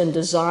 lust and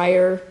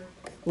desire,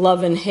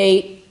 love and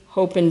hate,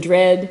 hope and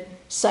dread,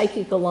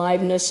 psychic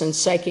aliveness and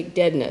psychic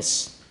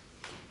deadness.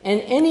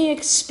 And any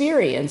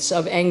experience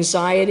of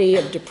anxiety,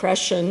 of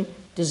depression,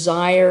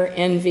 desire,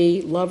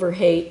 envy, love or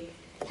hate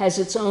has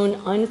its own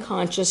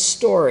unconscious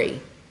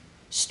story,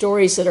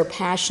 stories that are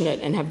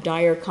passionate and have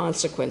dire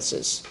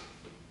consequences.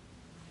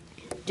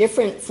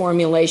 Different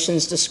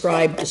formulations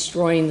describe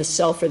destroying the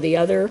self or the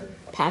other,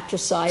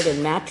 patricide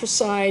and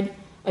matricide,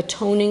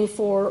 atoning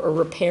for or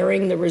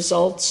repairing the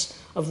results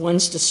of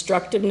one's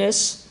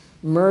destructiveness,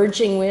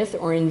 merging with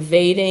or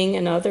invading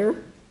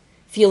another,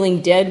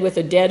 feeling dead with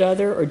a dead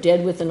other or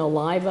dead with an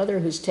alive other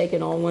who's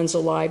taken all one's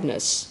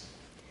aliveness.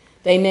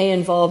 They may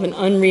involve an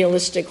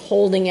unrealistic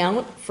holding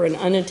out for an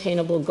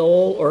unattainable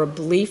goal or a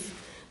belief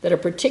that a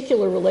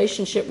particular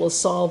relationship will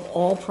solve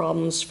all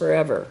problems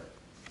forever.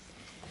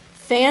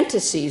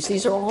 Fantasies,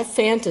 these are all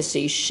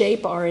fantasies,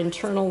 shape our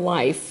internal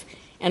life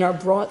and are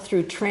brought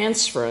through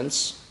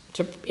transference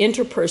to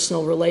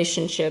interpersonal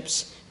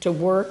relationships, to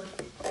work,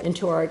 and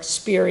to our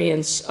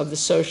experience of the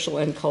social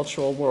and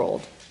cultural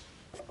world.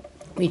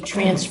 We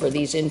transfer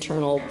these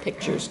internal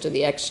pictures to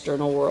the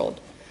external world.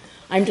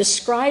 I'm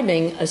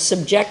describing a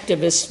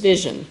subjectivist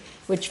vision,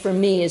 which for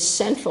me is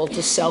central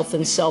to self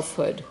and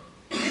selfhood.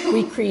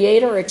 We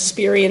create our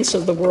experience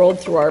of the world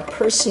through our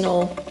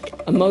personal,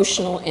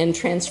 emotional, and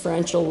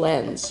transferential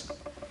lens.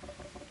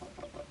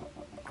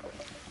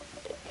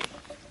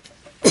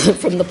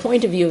 From the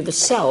point of view of the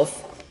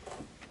self,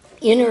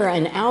 inner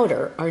and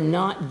outer are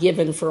not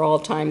given for all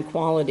time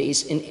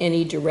qualities in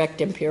any direct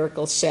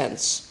empirical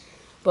sense.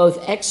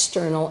 Both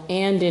external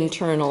and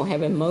internal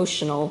have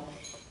emotional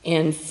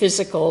and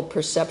physical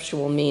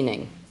perceptual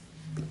meaning.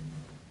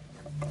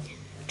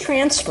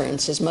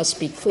 Transference, as must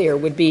be clear,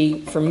 would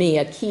be, for me,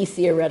 a key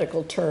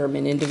theoretical term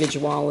in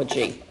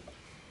individuology.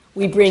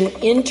 We bring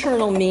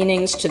internal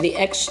meanings to the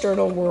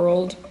external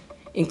world,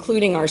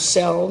 including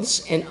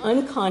ourselves, and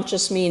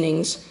unconscious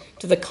meanings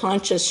to the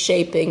conscious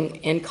shaping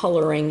and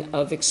coloring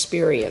of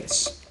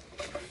experience.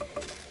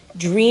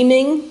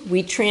 Dreaming,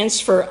 we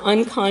transfer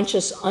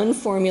unconscious,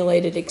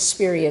 unformulated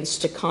experience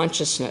to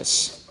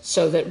consciousness,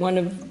 so that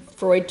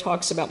Freud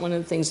talks about one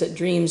of the things that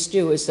dreams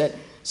do is that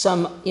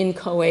some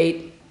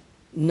inchoate,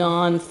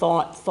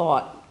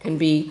 non-thought can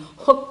be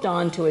hooked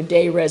onto a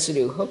day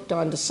residue, hooked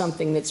onto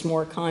something that's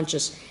more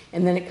conscious,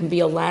 and then it can be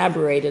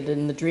elaborated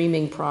in the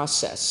dreaming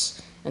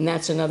process. And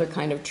that's another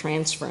kind of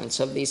transference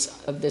of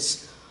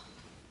this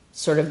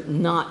sort of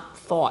not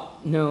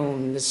thought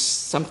known, this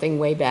something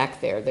way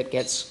back there that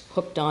gets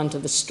hooked onto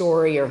the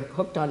story or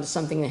hooked onto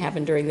something that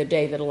happened during the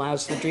day that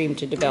allows the dream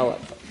to develop.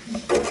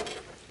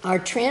 Our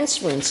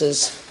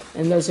transferences,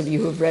 and those of you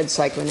who have read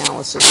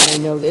psychoanalysis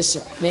may know this,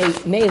 may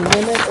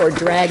limit or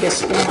drag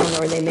us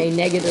down, or they may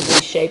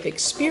negatively shape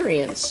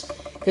experience,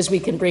 because we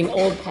can bring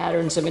old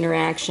patterns of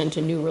interaction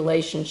to new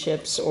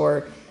relationships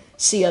or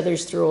see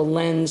others through a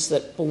lens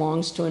that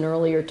belongs to an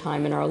earlier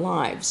time in our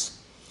lives.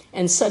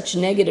 And such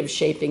negative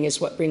shaping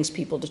is what brings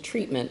people to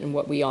treatment and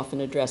what we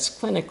often address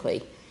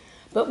clinically.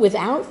 But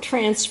without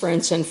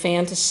transference and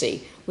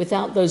fantasy,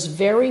 without those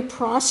very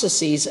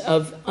processes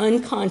of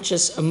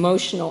unconscious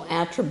emotional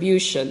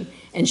attribution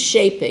and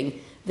shaping,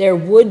 there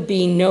would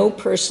be no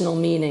personal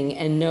meaning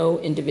and no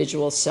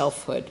individual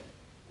selfhood.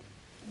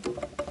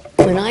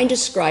 When I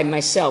describe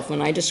myself,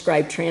 when I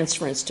describe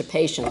transference to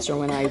patients, or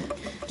when I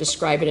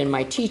describe it in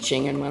my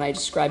teaching, and when I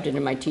described it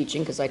in my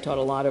teaching, because I taught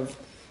a lot of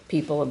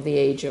people of the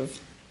age of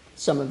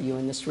some of you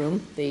in this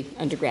room, the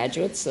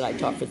undergraduates that I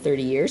taught for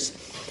 30 years,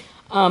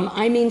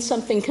 I mean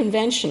something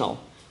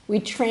conventional. We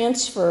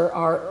transfer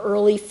our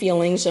early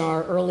feelings and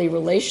our early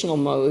relational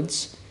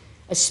modes,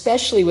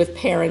 especially with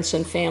parents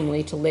and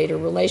family, to later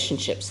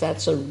relationships.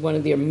 That's one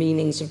of the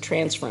meanings of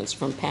transference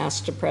from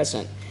past to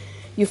present.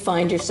 You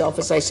find yourself,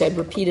 as I said,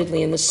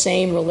 repeatedly in the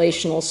same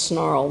relational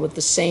snarl with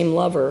the same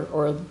lover,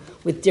 or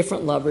with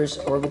different lovers,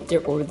 or with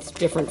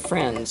different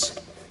friends.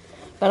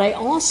 But I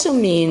also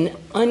mean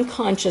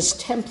unconscious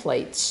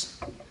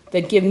templates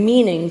that give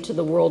meaning to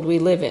the world we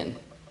live in.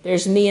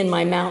 There's me and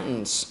my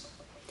mountains.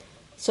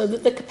 So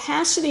that the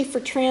capacity for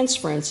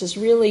transference is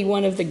really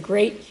one of the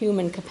great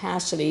human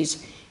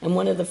capacities and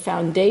one of the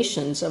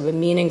foundations of a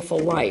meaningful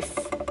life.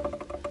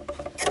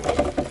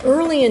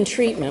 Early in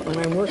treatment, when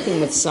I'm working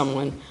with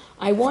someone,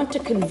 I want to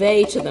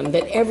convey to them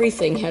that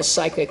everything has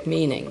psychic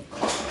meaning.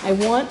 I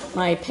want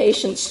my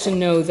patients to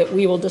know that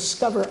we will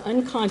discover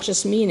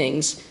unconscious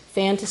meanings,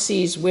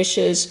 fantasies,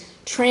 wishes,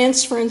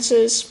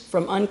 transferences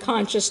from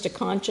unconscious to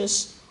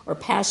conscious or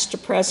past to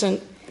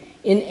present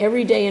in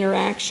everyday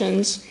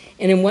interactions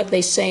and in what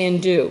they say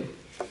and do.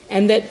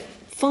 And that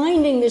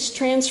Finding this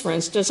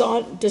transference does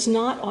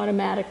not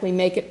automatically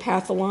make it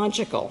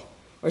pathological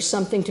or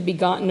something to be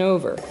gotten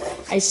over.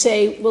 I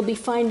say we'll be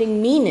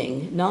finding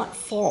meaning, not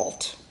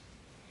fault.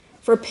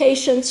 For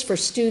patients, for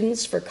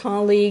students, for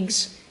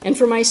colleagues, and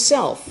for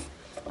myself,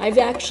 I've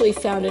actually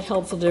found it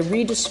helpful to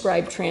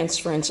redescribe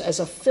transference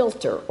as a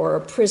filter or a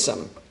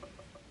prism.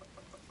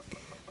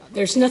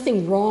 There's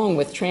nothing wrong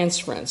with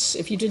transference.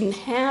 If you didn't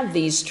have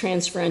these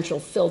transferential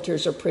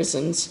filters or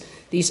prisms,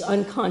 these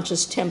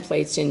unconscious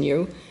templates in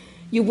you,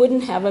 you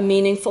wouldn't have a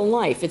meaningful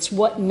life. It's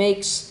what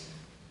makes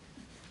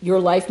your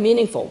life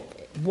meaningful.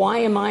 Why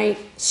am I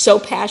so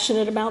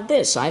passionate about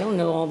this? I don't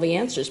know all the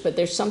answers, but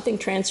there's something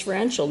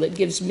transferential that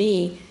gives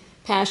me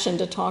passion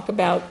to talk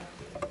about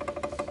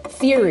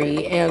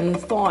theory and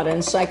thought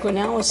and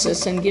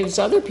psychoanalysis, and gives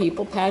other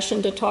people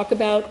passion to talk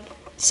about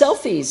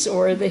selfies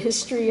or the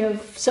history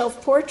of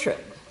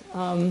self-portrait.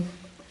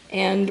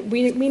 And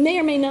we may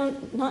or may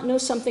not know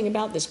something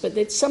about this, but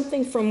it's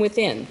something from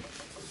within.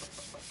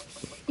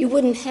 You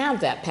wouldn't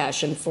have that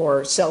passion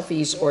for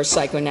selfies or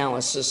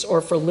psychoanalysis, or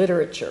for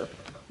literature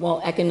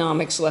while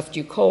economics left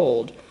you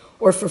cold,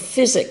 or for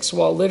physics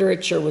while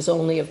literature was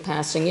only of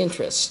passing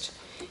interest.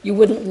 You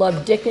wouldn't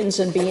love Dickens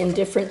and be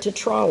indifferent to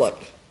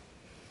Trollope.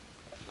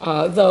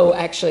 Though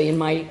actually in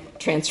my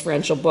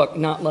transferential book,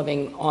 not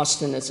loving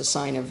Austen is a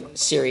sign of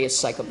serious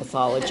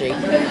psychopathology.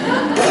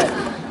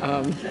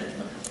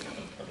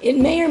 It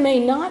may or may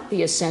not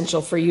be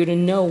essential for you to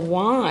know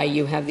why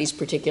you have these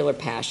particular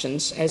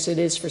passions, as it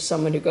is for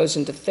someone who goes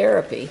into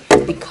therapy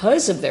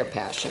because of their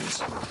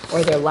passions,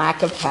 or their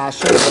lack of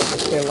passion,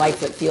 or their life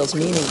that feels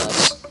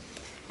meaningless.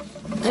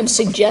 I'm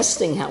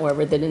suggesting,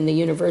 however, that in the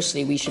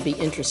university we should be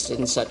interested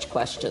in such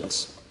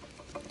questions.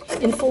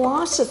 In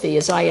philosophy,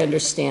 as I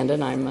understand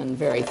it, I'm on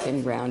very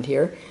thin ground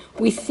here,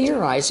 we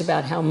theorize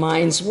about how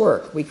minds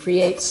work. We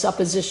create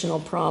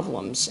suppositional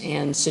problems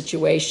and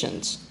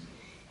situations.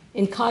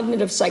 In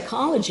cognitive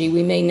psychology,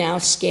 we may now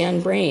scan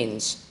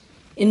brains.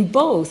 In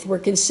both, we're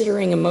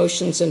considering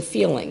emotions and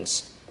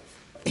feelings.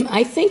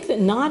 I think that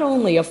not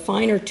only a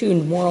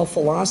finer-tuned moral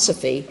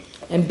philosophy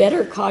and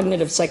better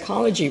cognitive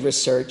psychology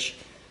research,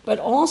 but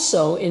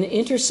also an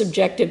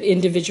intersubjective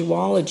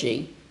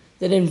individuology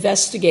that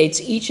investigates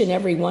each and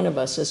every one of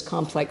us as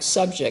complex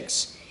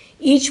subjects,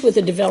 each with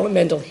a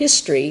developmental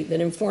history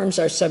that informs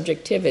our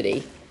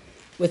subjectivity,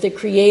 with a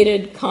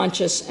created,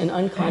 conscious, and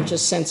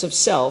unconscious sense of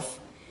self,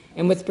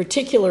 and with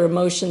particular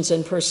emotions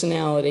and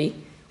personality,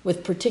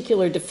 with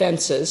particular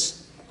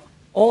defenses.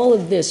 All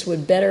of this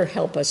would better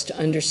help us to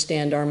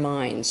understand our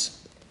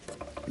minds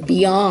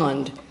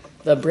beyond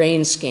the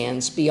brain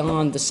scans,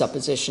 beyond the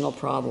suppositional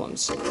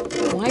problems.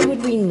 Why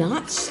would we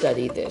not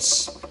study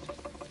this?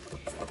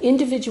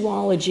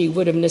 Individuology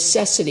would of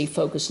necessity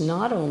focus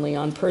not only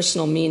on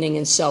personal meaning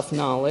and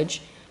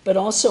self-knowledge, but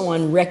also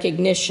on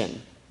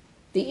recognition,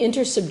 the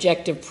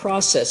intersubjective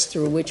process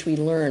through which we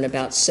learn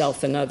about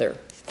self and other.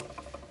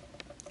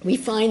 We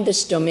find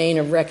this domain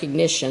of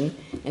recognition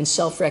and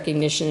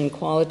self-recognition in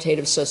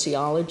qualitative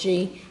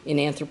sociology, in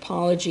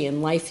anthropology,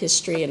 in life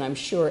history, and I'm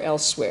sure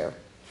elsewhere.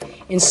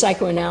 In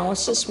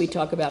psychoanalysis, we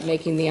talk about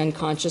making the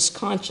unconscious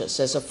conscious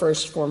as a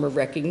first form of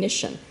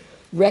recognition,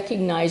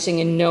 recognizing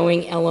and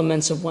knowing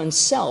elements of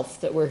oneself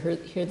that were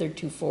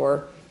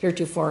heretofore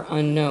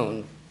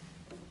unknown.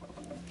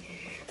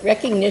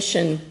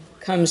 Recognition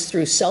comes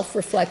through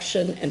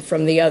self-reflection and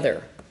from the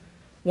other.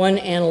 One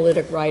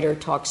analytic writer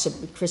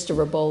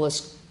Christopher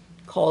Bolus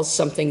calls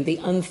something the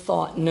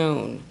unthought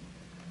known.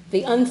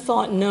 The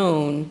unthought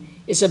known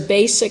is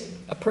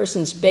a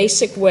person's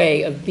basic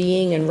way of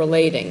being and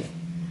relating,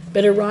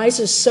 but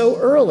arises so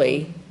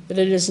early that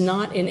it is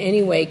not in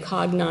any way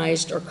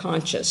cognized or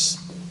conscious.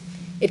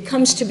 It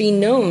comes to be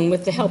known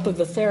with the help of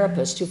the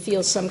therapist who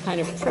feels some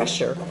kind of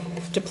pressure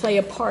to play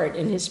a part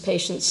in his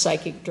patient's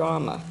psychic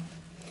drama.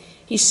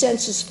 He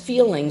senses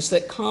feelings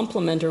that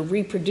complement or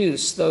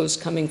reproduce those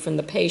coming from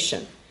the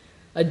patient,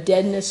 a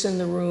deadness in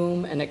the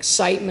room, an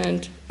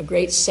excitement, a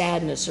great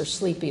sadness or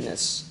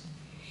sleepiness.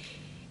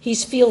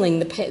 He's feeling,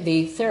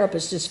 the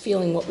therapist is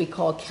feeling what we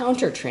call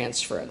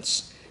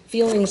countertransference,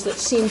 feelings that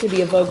seem to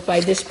be evoked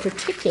by this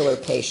particular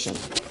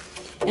patient.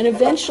 And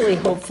eventually,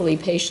 hopefully,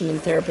 patient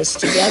and therapist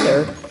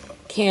together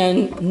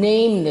can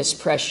name this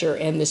pressure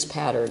and this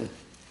pattern.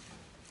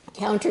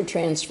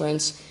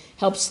 Countertransference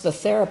helps the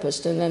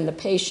therapist and then the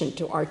patient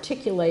to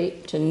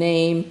articulate, to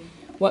name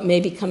what may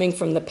be coming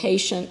from the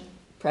patient,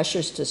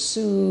 pressures to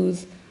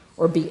soothe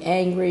or be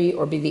angry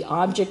or be the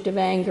object of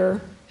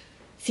anger,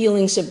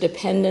 feelings of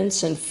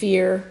dependence and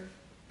fear.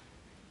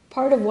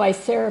 Part of why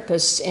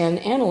therapists and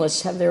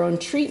analysts have their own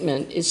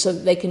treatment is so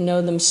that they can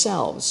know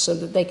themselves, so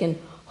that they can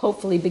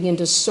hopefully begin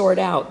to sort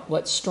out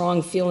what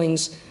strong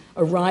feelings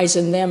arise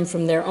in them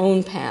from their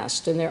own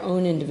past and their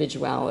own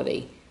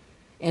individuality,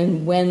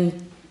 and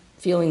when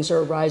feelings are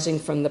arising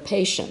from the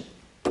patient.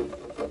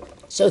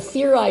 So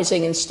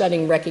theorizing and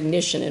studying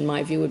recognition, in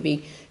my view, would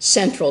be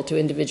central to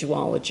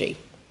individuology.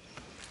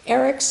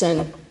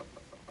 Erickson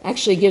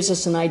actually gives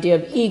us an idea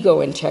of ego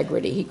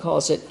integrity, he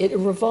calls it. It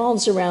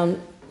revolves around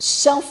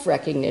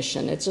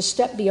self-recognition. It's a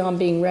step beyond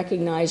being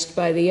recognized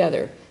by the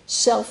other.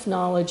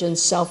 Self-knowledge and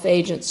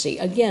self-agency,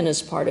 again,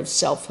 as part of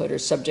selfhood or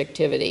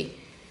subjectivity.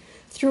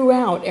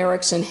 Throughout,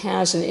 Erikson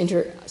has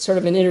sort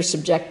of an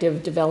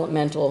intersubjective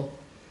developmental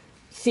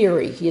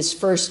theory. He has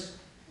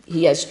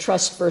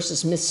trust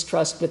versus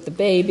mistrust with the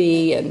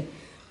baby, and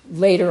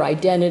later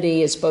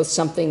identity is both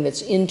something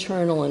that's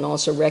internal and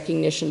also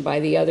recognition by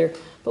the other.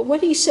 But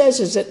what he says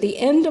is at the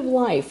end of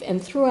life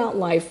and throughout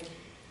life,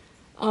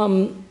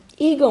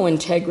 ego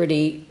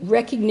integrity,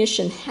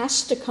 recognition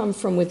has to come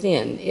from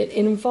within. It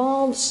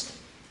involves,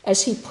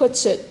 as he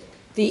puts it,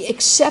 the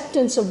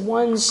acceptance of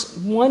one's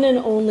one and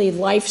only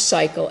life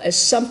cycle as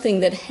something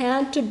that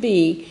had to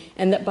be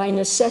and that by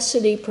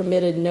necessity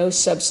permitted no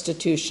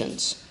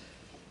substitutions.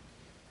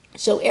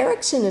 So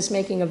Erikson is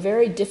making a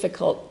very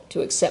difficult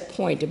to accept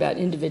point about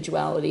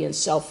individuality and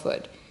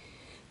selfhood.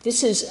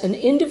 This is an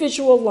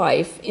individual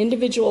life,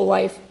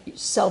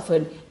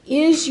 selfhood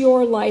is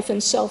your life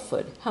and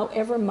selfhood,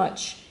 however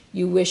much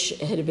you wish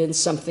it had been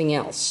something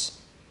else.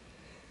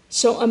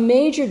 So a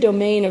major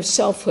domain of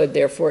selfhood,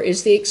 therefore,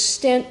 is the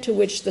extent to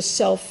which the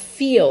self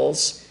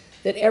feels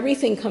that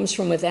everything comes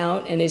from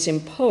without and is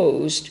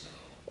imposed,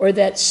 or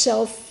that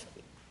self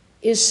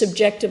is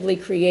subjectively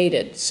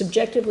creating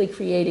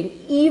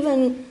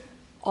even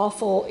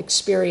awful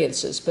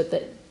experiences, but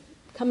that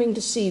coming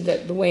to see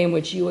that the way in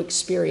which you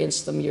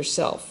experience them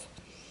yourself.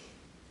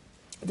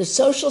 The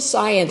social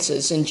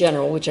sciences in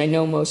general, which I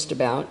know most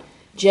about,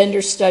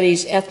 gender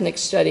studies, ethnic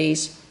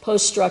studies,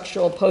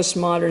 post-structural,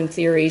 postmodern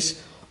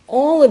theories,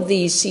 all of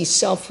these see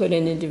selfhood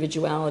and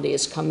individuality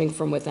as coming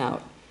from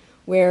without,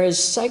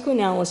 whereas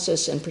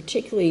psychoanalysis, and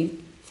particularly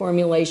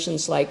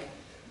formulations like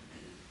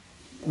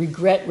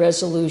regret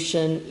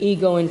resolution,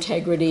 ego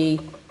integrity,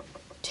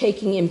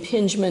 taking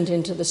impingement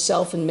into the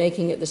self and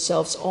making it the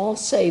self's, all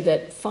say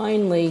that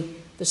finally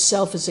the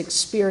self is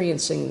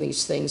experiencing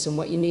these things, and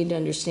what you need to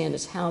understand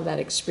is how that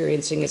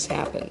experiencing has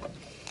happened.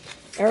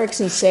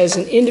 Erikson says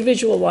an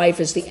individual life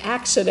is the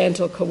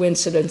accidental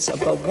coincidence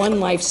of a one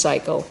life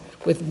cycle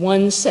with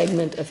one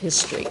segment of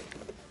history.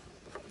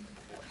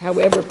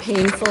 However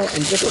painful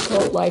and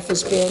difficult life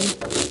has been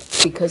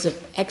because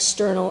of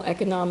external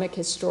economic,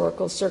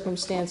 historical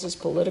circumstances,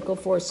 political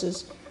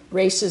forces,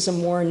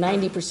 racism, war,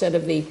 90%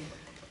 of the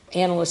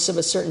analysts of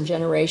a certain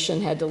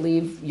generation had to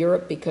leave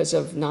Europe because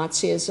of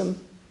Nazism,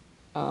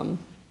 and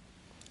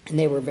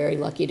they were very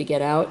lucky to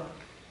get out.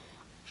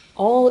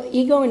 All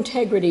ego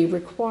integrity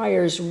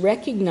requires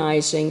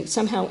recognizing,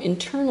 somehow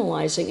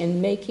internalizing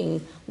and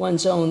making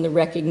one's own the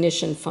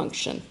recognition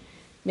function,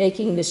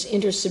 making this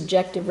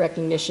intersubjective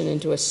recognition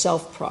into a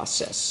self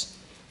process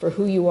for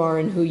who you are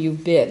and who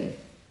you've been.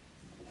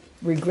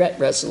 Regret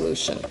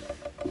resolution.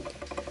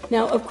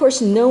 Now, of course,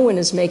 no one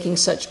is making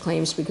such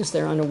claims because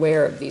they're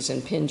unaware of these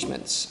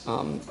impingements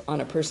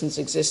on a person's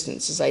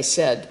existence. As I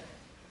said,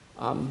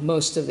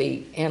 most of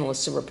the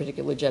analysts of a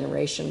particular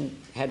generation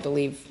had to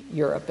leave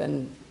Europe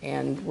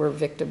and were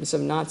victims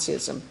of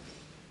Nazism.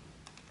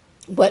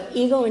 What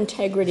ego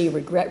integrity,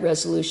 regret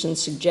resolution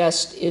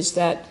suggest is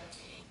that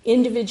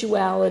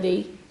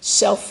individuality,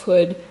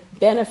 selfhood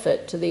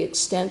benefit to the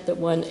extent that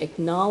one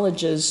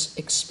acknowledges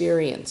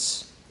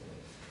experience.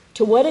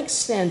 To what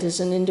extent is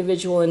an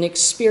individual an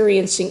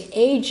experiencing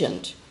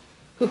agent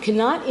who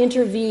cannot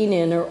intervene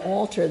in or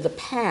alter the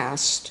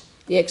past,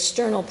 the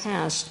external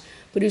past,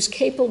 but who's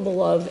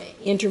capable of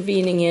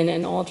intervening in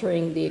and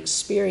altering the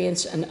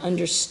experience and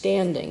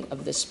understanding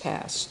of this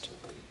past?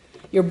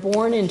 You're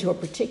born into a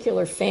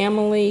particular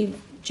family,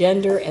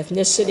 gender,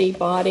 ethnicity,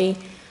 body,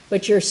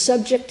 but your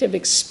subjective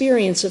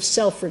experience of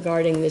self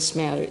regarding these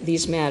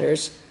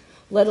matters,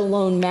 let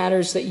alone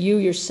matters that you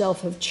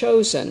yourself have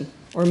chosen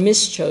or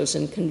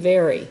mischosen, can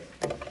vary.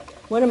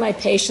 One of my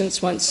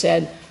patients once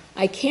said,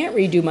 I can't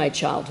redo my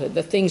childhood,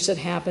 the things that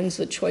happened,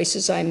 the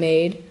choices I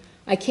made.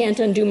 I can't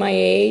undo my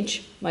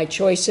age, my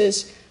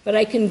choices, but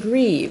I can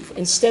grieve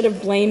instead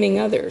of blaming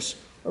others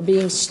or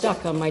being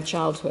stuck on my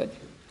childhood.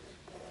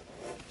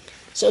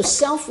 So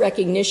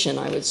self-recognition,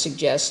 I would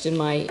suggest,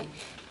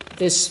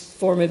 this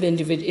form of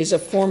is a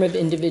form of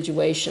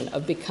individuation,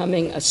 of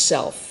becoming a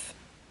self,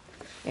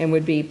 and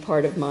would be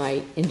part of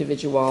my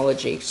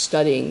individuology,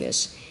 studying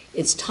this.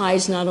 It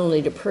ties not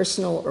only to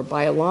personal or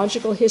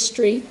biological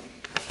history,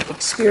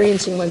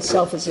 experiencing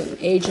oneself as an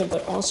agent,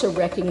 but also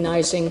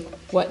recognizing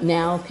what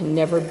now can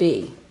never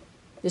be.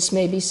 This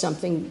may be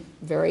something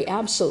very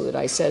absolute.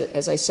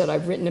 As I said,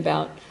 I've written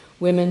about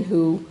women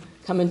who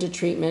come into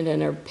treatment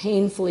and are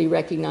painfully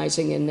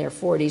recognizing in their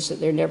 40s that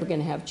they're never going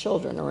to have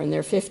children, or in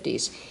their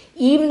 50s,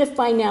 even if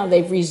by now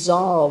they've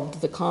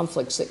resolved the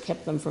conflicts that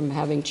kept them from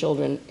having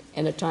children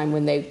in a time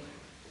when they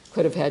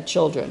could have had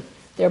children.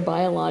 They're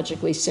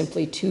biologically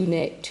simply too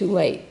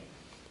late.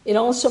 It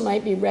also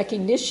might be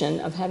recognition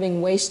of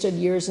having wasted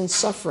years in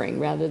suffering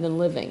rather than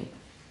living.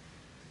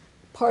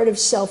 Part of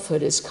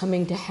selfhood is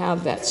coming to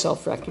have that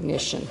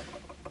self-recognition.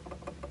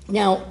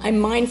 Now, I'm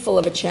mindful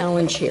of a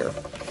challenge here.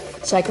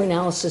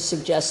 Psychoanalysis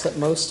suggests that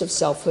most of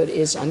selfhood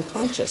is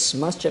unconscious,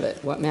 much of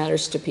it, what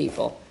matters to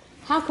people.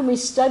 How can we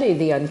study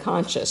the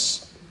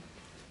unconscious?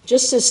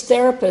 Just as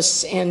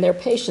therapists and their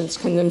patients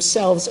can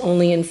themselves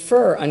only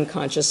infer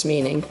unconscious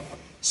meaning,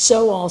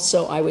 so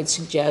also, I would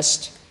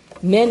suggest,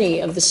 many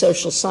of the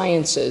social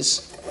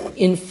sciences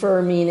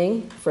infer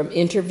meaning from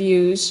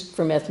interviews,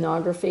 from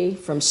ethnography,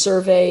 from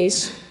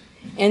surveys,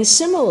 and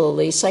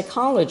similarly,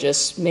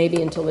 psychologists,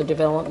 maybe until the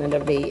development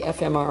of the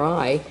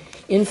fMRI,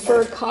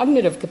 infer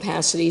cognitive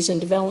capacities and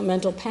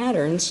developmental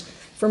patterns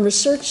from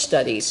research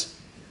studies.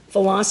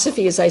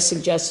 Philosophy, as I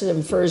suggested,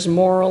 infers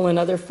moral and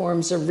other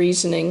forms of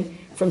reasoning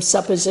from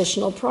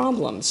suppositional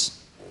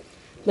problems.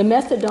 The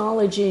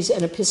methodologies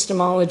and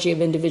epistemology of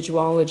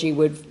individuology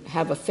would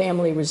have a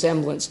family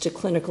resemblance to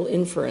clinical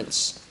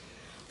inference.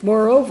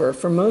 Moreover,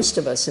 for most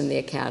of us in the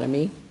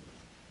academy,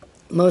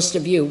 most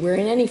of you, we're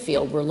in any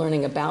field, we're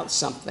learning about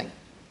something.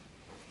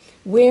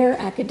 Where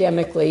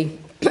academically,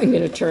 I'm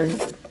going to turn,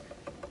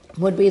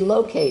 would we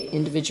locate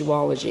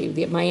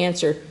individuology? My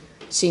answer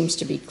seems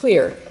to be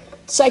clear.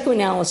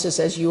 Psychoanalysis,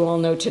 as you all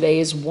know today,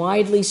 is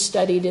widely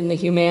studied in the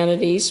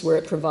humanities, where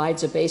it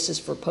provides a basis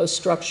for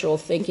post-structural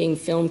thinking,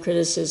 film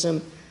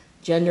criticism,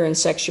 gender and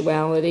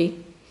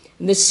sexuality.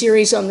 And this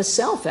series on the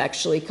self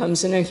actually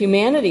comes in a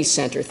humanities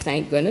center,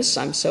 thank goodness,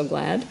 I'm so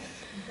glad.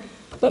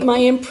 But my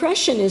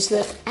impression is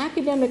that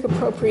academic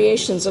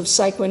appropriations of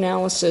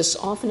psychoanalysis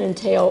often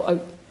entail a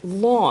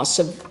loss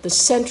of the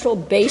central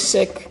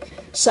basic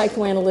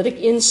psychoanalytic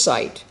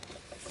insight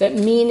that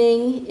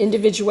meaning,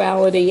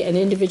 individuality, and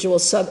individual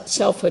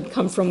selfhood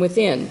come from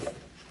within.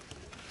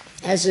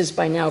 As is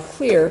by now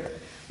clear,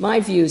 my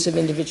views of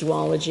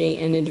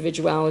individuology and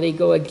individuality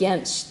go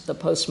against the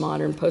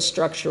postmodern,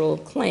 post-structural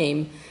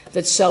claim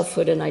that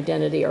selfhood and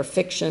identity are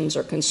fictions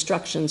or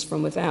constructions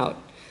from without,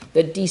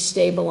 that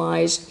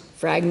destabilized,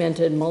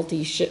 fragmented,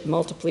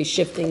 multiply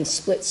shifting,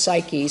 split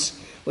psyches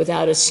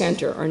without a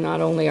center are not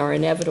only our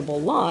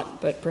inevitable lot,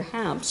 but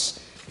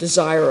perhaps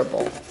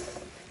desirable.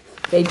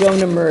 They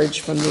don't emerge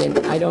from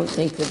the, I don't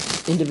think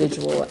that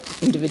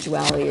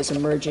individuality is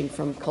emerging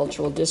from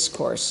cultural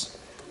discourse.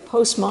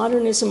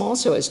 Postmodernism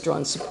also has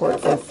drawn support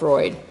from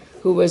Freud,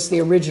 who was the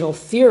original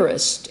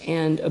theorist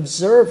and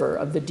observer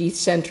of the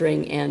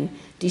decentering and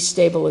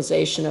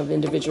destabilization of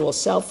individual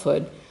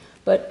selfhood,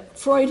 but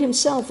Freud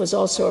himself was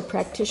also a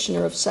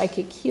practitioner of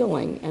psychic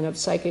healing and of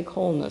psychic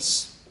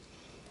wholeness.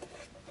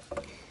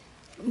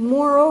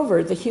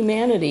 Moreover, the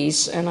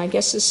humanities, and I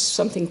guess this is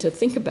something to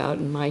think about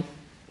in my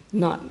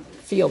not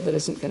field that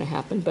isn't going to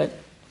happen, but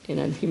in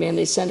a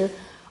humanities center,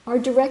 are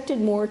directed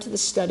more to the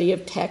study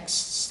of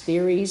texts,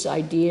 theories,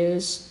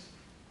 ideas,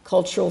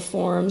 cultural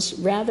forms,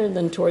 rather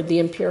than toward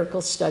the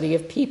empirical study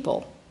of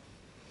people.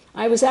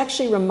 I was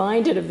actually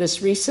reminded of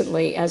this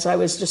recently as I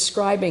was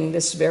describing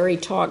this very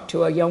talk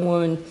to a young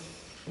woman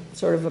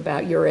sort of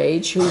about your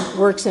age who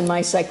works in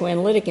my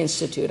Psychoanalytic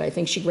Institute. I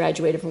think she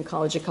graduated from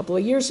college a couple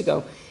of years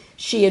ago.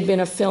 She had been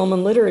a film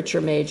and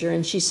literature major,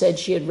 and she said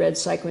she had read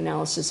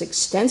psychoanalysis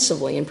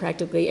extensively in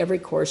practically every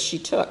course she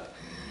took.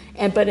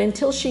 But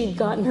until she'd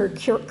gotten her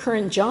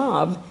current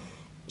job,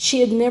 she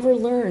had never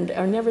learned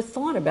or never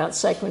thought about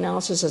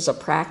psychoanalysis as a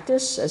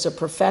practice, as a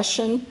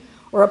profession,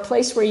 or a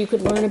place where you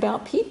could learn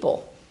about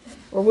people,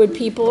 or where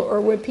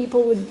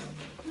people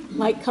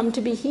might come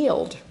to be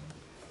healed.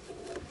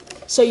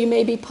 So you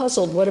may be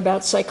puzzled, what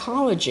about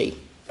psychology?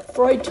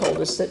 Freud told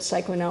us that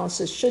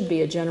psychoanalysis should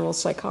be a general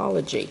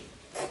psychology.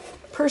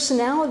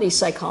 Personality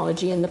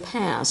psychology in the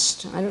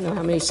past, I don't know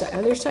how many,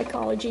 are there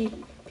psychology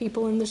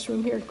people in this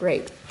room here?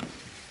 Great.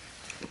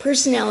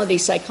 Personality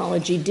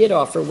psychology did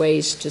offer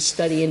ways to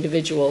study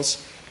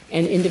individuals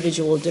and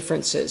individual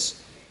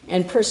differences,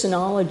 and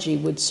personology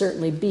would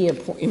certainly be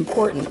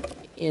important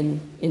in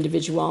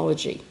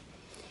individuology.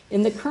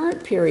 In the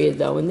current period,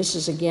 though, and this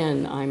is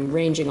again, I'm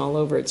ranging all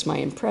over, it's my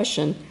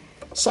impression,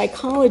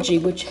 psychology,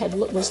 which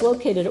was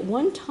located at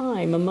one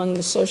time among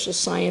the social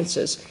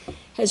sciences,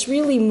 has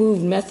really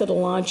moved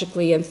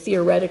methodologically and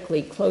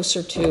theoretically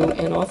closer to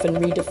and often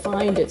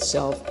redefined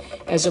itself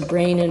as a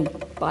brain and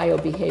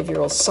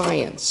biobehavioral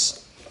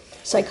science.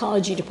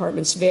 Psychology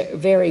departments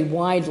vary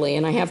widely,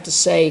 and I have to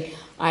say,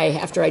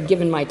 after I'd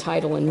given my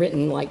title and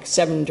written like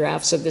 7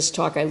 drafts of this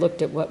talk, I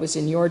looked at what was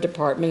in your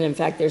department. In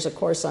fact, there's a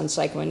course on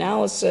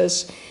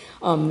psychoanalysis.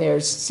 There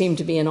seemed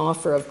to be an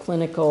offer of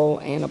clinical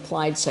and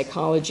applied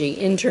psychology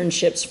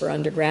internships for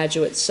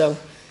undergraduates, so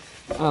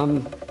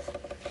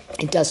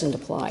it doesn't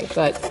apply.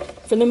 But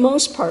for the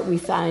most part, we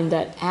find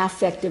that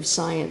affective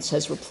science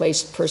has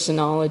replaced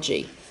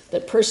personology,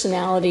 that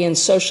personality and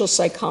social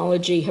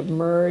psychology have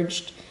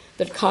merged,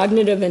 that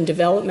cognitive and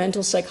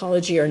developmental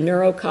psychology are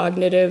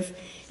neurocognitive,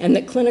 and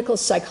that clinical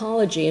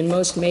psychology in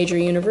most major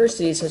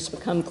universities has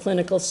become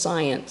clinical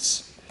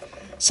science.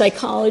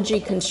 Psychology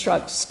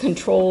conducts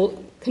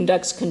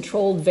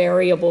controlled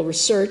variable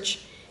research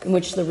in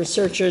which the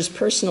researcher's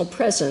personal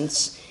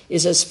presence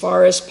is, as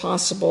far as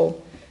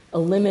possible,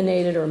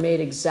 eliminated or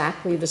made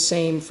exactly the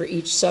same for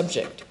each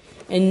subject,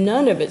 and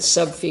none of its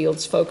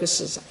subfields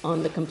focuses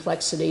on the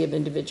complexity of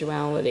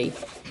individuality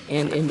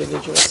and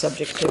individual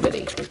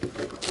subjectivity.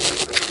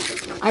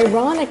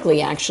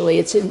 Ironically, actually,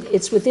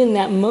 it's within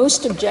that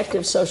most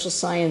objective social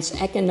science,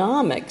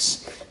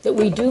 economics, that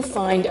we do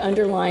find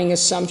underlying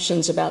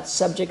assumptions about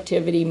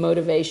subjectivity,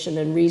 motivation,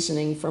 and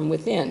reasoning from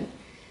within.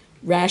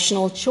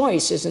 Rational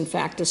choice is, in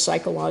fact, a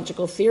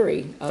psychological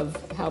theory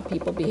of how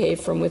people behave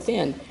from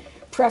within.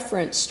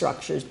 Preference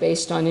structures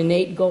based on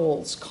innate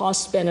goals,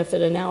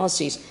 cost-benefit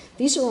analyses.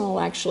 These are all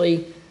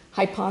actually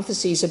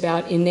hypotheses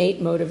about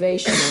innate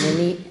motivation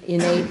and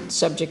innate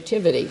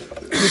subjectivity.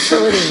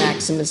 Utility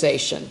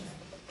maximization.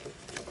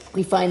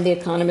 We find the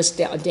economist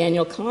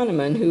Daniel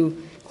Kahneman, who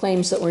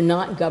claims that we're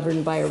not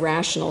governed by a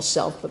rational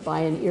self, but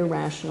by an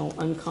irrational,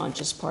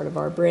 unconscious part of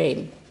our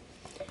brain.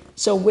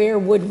 So where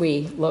would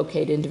we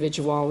locate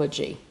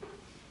individuology?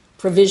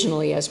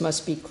 Provisionally, as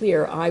must be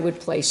clear, I would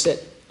place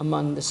it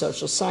among the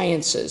social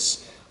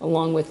sciences,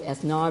 along with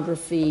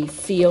ethnography,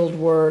 field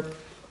work,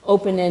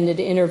 open-ended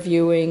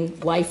interviewing,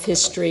 life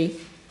history,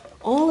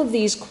 all of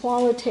these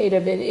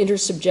qualitative and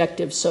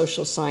intersubjective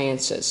social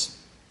sciences.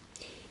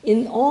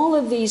 In all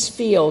of these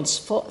fields,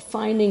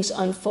 findings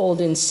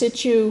unfold in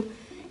situ,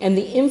 and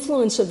the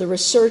influence of the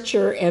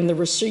researcher and the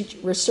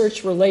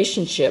research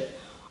relationship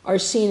are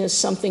seen as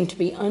something to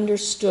be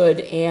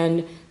understood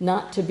and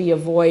not to be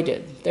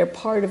avoided. They're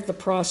part of the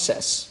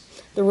process.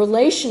 The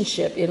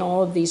relationship in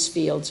all of these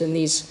fields, in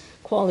these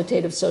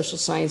qualitative social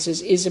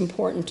sciences, is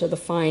important to the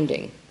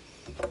finding.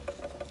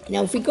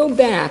 Now, if we go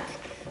back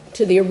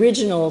to the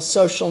original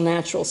social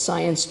natural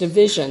science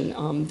division,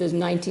 the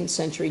 19th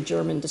century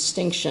German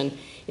distinction,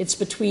 it's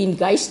between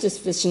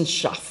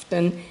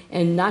Geisteswissenschaften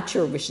and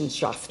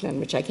Naturwissenschaften,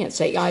 which I can't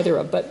say either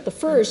of. But the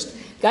first,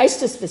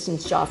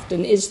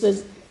 Geisteswissenschaften, is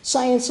the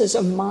sciences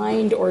of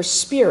mind or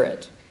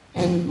spirit,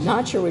 and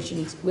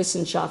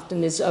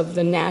Naturwissenschaften is of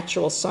the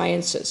natural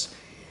sciences.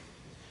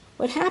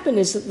 What happened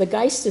is that the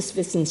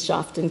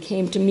Geisteswissenschaften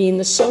came to mean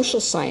the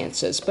social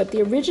sciences, but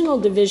the original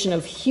division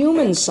of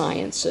human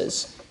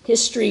sciences,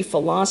 history,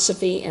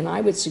 philosophy, and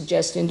I would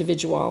suggest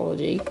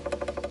individuality,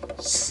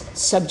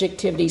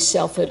 subjectivity,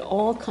 selfhood,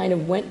 all kind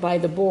of went by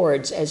the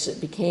boards as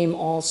it became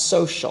all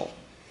social.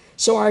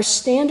 So our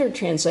standard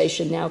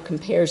translation now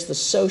compares the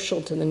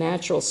social to the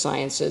natural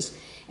sciences,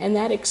 and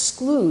that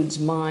excludes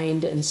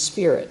mind and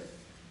spirit.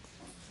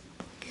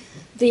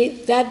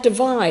 That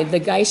divide, the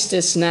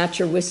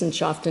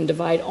Geistes-Naturwissenschaften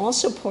divide,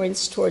 also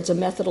points towards a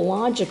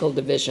methodological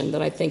division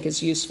that I think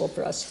is useful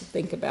for us to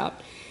think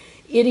about.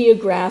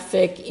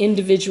 Ideographic,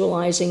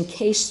 individualizing,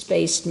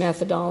 case-based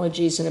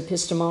methodologies and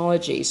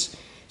epistemologies,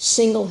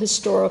 single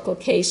historical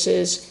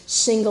cases,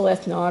 single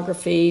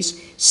ethnographies,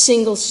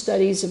 single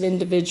studies of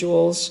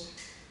individuals,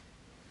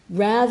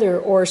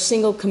 or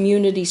single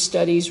community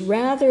studies,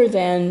 rather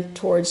than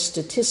towards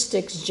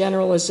statistics,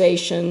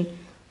 generalization,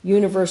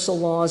 universal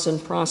laws,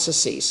 and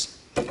processes.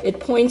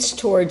 It points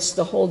towards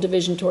the whole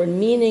division toward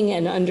meaning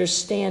and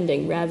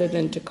understanding rather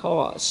than to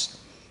cause.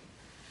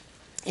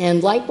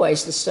 And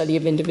likewise, the study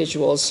of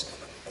individuals'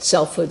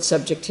 selfhood,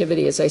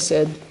 subjectivity, as I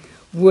said,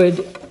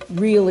 would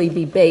really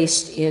be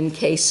based in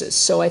cases.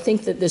 So I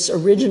think that this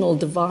original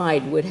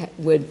divide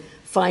would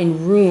find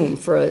room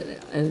for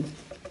an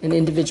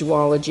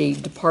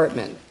individuology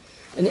department.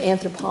 An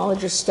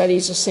anthropologist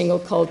studies a single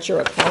culture.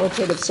 A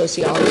qualitative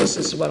sociologist,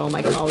 this is what all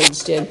my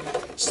colleagues did,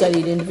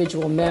 studied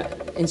individual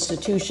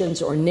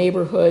institutions or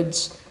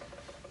neighborhoods,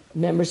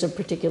 members of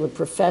particular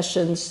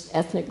professions,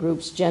 ethnic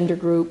groups, gender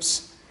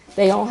groups.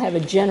 They all have a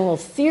general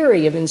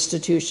theory of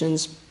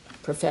institutions,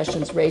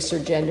 professions, race,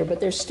 or gender, but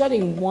they're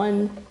studying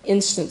one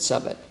instance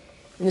of it.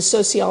 In the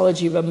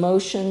sociology of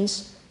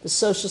emotions, the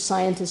social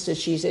scientist, as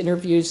she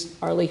interviews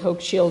Arlie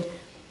Hochschild,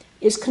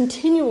 is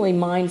continually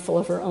mindful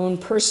of her own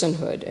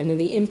personhood and of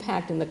the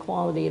impact and the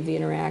quality of the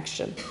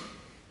interaction,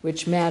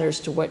 which matters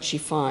to what she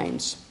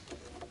finds.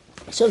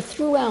 So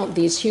throughout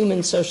these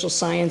human social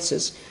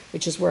sciences,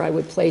 which is where I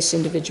would place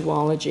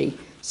individuology,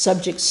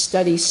 subjects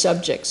study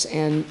subjects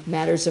and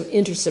matters of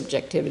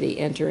intersubjectivity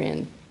enter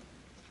in.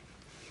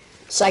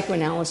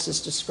 Psychoanalysis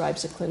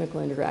describes a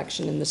clinical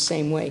interaction in the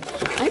same way.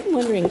 I'm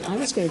wondering, I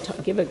was going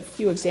to give a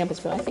few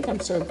examples, but I think I'm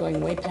sort of going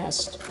way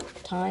past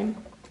time.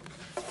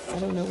 I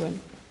don't know what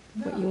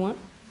you want?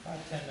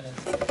 5-10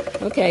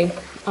 minutes. Okay.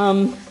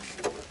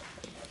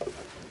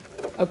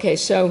 Okay,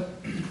 so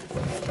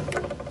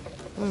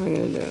what am I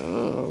going to do?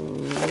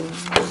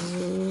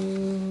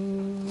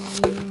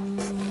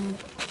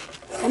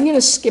 I'm going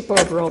to skip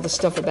over all the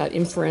stuff about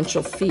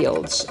inferential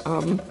fields.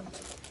 Maybe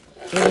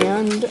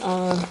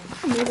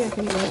I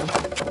can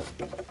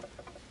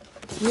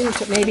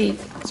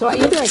so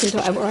either I can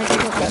talk, or I can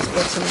talk about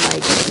what some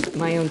of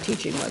my own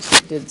teaching was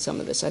that did some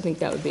of this. I think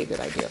that would be a good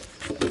idea.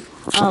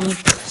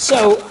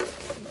 So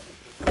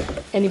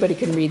anybody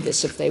can read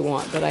this if they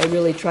want, but I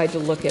really tried to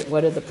look at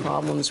what are the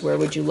problems, where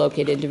would you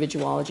locate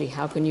individuology,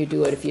 how can you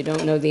do it if you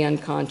don't know the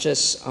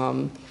unconscious,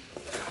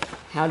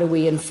 how do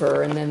we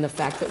infer, and then the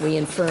fact that we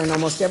infer in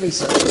almost every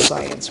social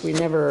science. We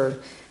never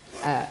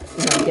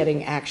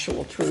getting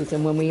actual truth,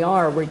 and when we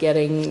are, we're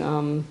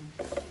getting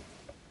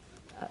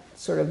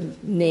sort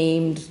of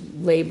named,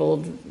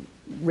 labeled,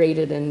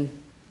 rated, and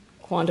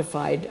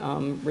quantified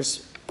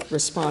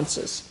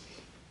responses.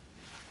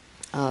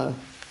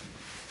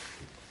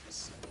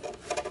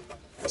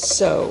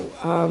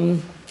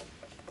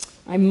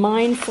 I'm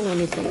mindful, let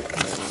me think,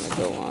 I want to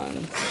go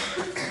on.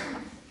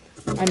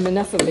 I'm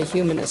enough of a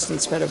humanist in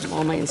spite of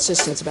all my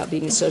insistence about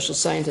being a social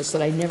scientist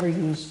that I never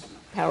use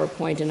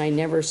PowerPoint and I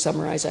never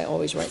summarize, I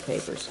always write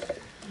papers.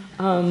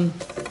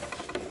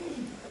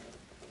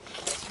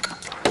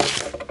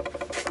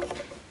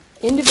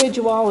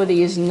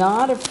 Individuality is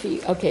not a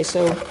field. Okay,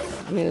 so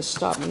I'm going to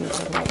stop and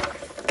talk about.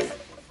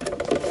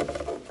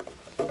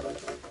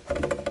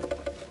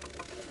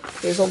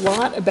 There's a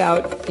lot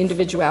about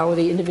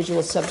individuality,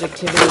 individual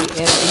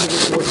subjectivity, and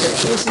individual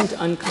that isn't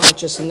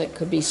unconscious and that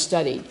could be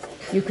studied.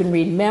 You can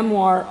read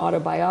memoir,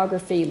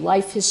 autobiography,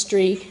 life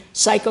history,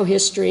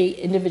 psychohistory,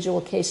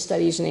 individual case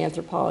studies, and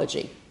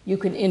anthropology. You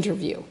can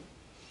interview.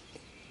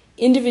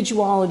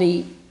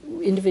 Individuology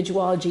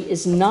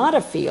is not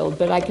a field,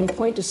 but I can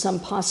point to some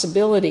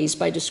possibilities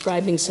by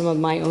describing some of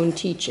my own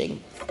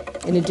teaching,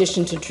 in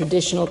addition to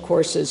traditional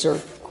courses or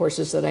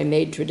courses that I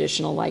made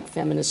traditional, like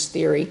feminist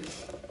theory,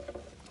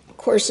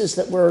 courses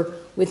that were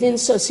within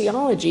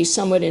sociology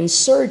somewhat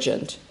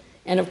insurgent.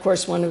 And of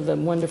course, one of the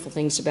wonderful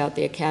things about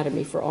the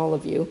academy for all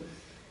of you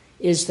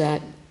is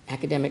that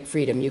academic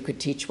freedom. You could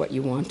teach what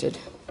you wanted.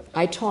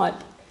 I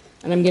taught,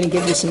 and I'm going to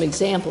give you some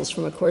examples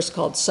from a course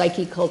called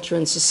Psyche, Culture,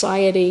 and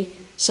Society,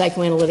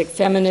 Psychoanalytic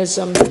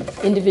Feminism,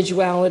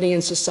 Individuality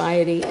and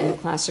Society, and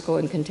Classical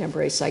and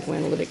Contemporary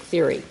Psychoanalytic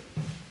Theory.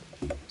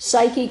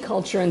 Psyche,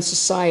 Culture, and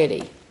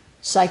Society,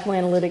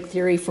 psychoanalytic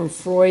theory from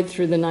Freud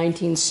through the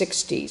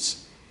 1960s.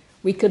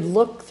 We could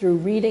look through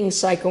reading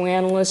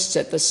psychoanalysts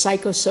at the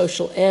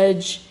psychosocial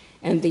edge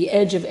and the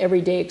edge of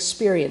everyday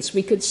experience.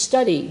 We could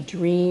study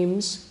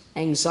dreams,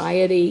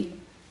 anxiety,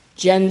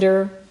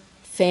 gender,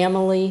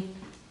 family,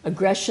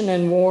 aggression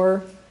and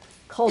war,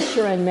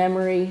 culture and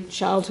memory,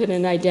 childhood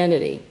and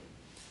identity.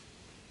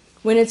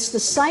 When it's the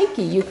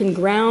psyche, you can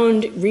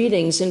ground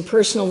readings in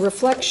personal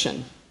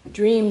reflection.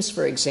 Dreams,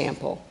 for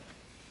example.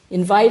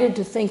 Invited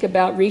to think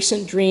about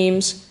recent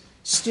dreams,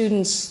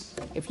 students,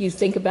 if you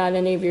think about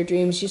any of your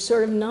dreams, you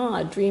sort of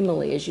nod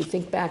dreamily as you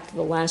think back to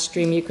the last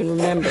dream you can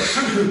remember.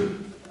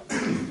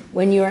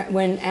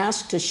 When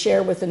asked to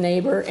share with a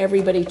neighbor,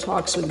 everybody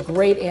talks with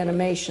great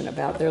animation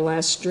about their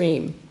last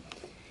dream.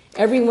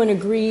 Everyone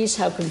agrees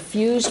how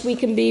confused we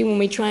can be when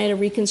we try to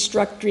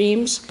reconstruct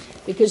dreams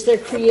because they're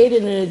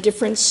created in a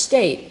different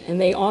state and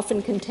they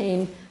often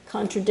contain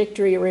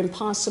contradictory or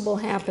impossible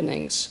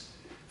happenings.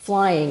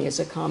 Flying is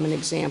a common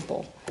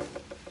example.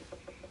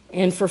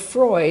 And for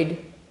Freud,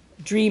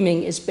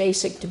 dreaming is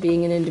basic to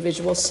being an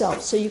individual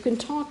self. So you can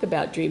talk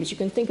about dreams. You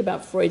can think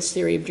about Freud's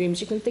theory of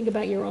dreams. You can think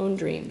about your own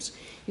dreams.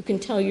 You can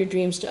tell your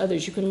dreams to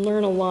others. You can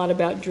learn a lot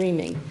about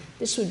dreaming.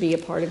 This would be a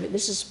part of it.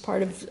 This is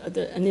part of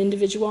an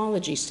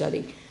individuology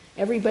study.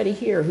 Everybody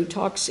here who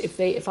talks,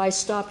 if I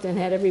stopped and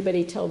had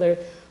everybody tell their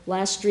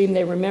last dream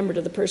they remember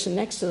to the person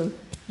next to them,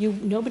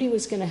 nobody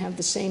was going to have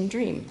the same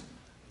dream.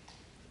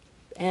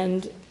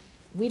 And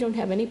we don't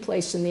have any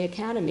place in the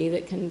academy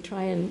that can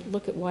try and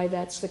look at why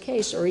that's the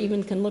case, or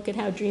even can look at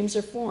how dreams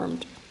are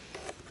formed.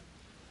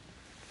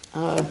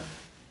 When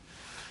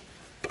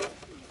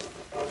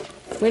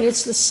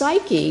it's the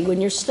psyche,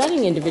 when you're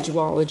studying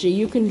individuology,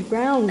 you can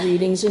ground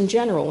readings in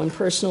general in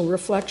personal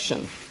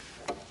reflection.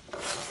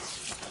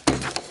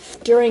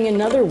 During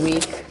another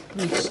week,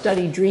 we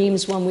study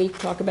dreams one week,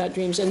 talk about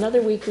dreams.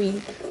 Another week,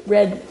 we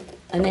read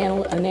an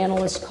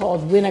analyst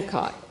called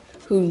Winnicott,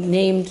 who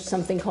named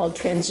something called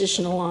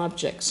transitional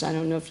objects. I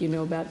don't know if you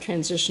know about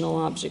transitional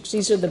objects.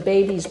 These are the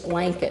baby's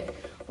blanket,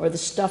 or the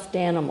stuffed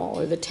animal,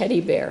 or the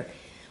teddy bear.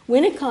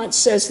 Winnicott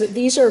says that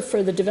these are,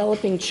 for the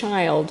developing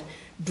child,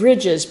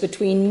 bridges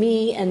between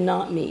me and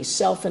not me,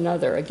 self and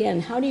other.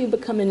 Again, how do you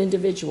become an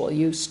individual?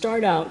 You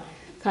start out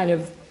kind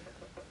of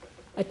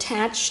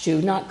attached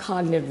to, not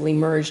cognitively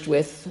merged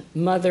with,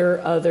 mother,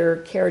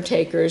 other,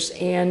 caretakers,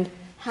 and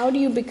how do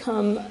you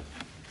become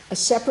a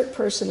separate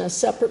person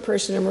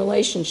in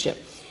relationship?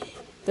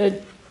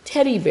 The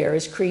teddy bear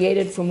is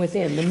created from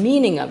within. The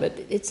meaning of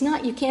it, it's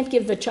not, you can't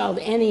give the child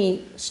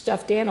any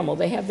stuffed animal.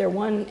 They have their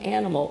one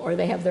animal or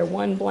they have their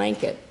one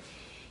blanket.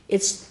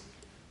 It's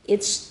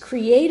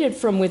created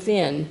from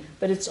within,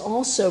 but it's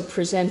also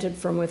presented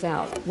from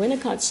without.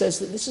 Winnicott says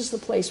that this is the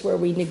place where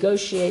we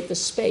negotiate the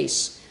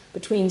space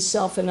between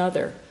self and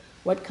other,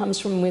 what comes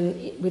from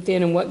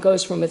within and what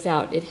goes from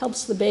without. It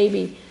helps the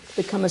baby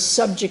become a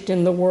subject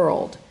in the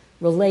world,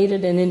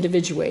 related and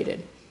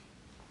individuated.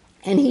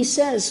 And he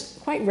says,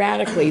 quite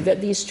radically, that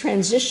these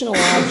transitional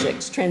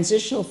objects,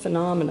 transitional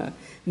phenomena,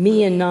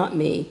 me and not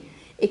me,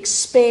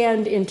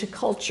 expand into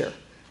culture.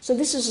 So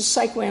this is a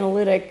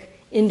psychoanalytic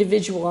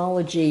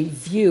individuology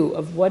view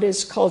of what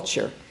is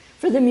culture.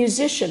 For the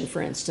musician,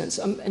 for instance,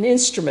 an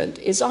instrument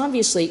is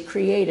obviously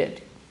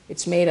created.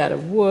 It's made out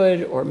of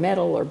wood or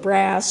metal or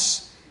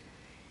brass,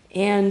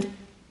 and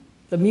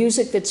the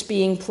music that's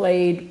being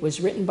played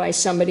was written by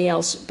somebody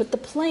else, but the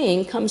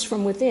playing comes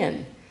from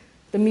within.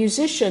 The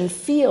musician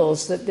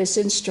feels that this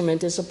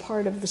instrument is a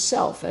part of the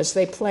self as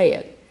they play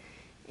it,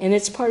 and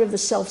it's part of the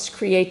self's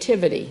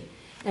creativity.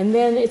 And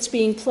then it's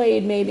being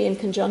played maybe in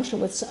conjunction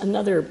with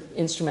another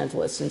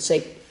instrumentalist in,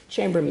 say,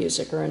 chamber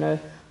music or in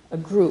a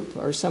group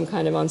or some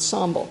kind of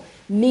ensemble.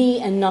 Me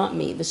and not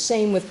me, the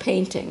same with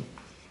painting.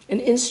 An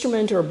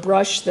instrument or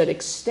brush that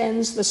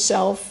extends the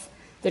self,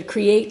 that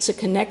creates a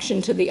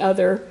connection to the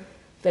other,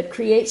 that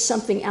creates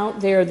something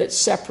out there that's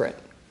separate.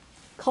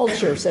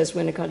 Culture, says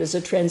Winnicott, is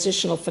a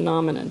transitional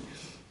phenomenon.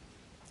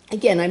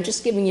 Again, I'm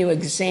just giving you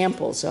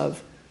examples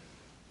of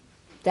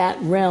that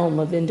realm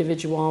of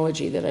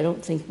individuology that I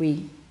don't think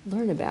we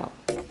learn about.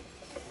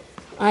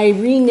 I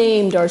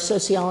renamed our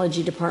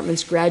sociology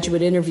department's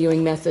graduate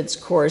interviewing methods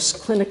course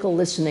Clinical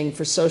Listening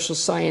for Social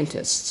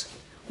Scientists.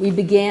 We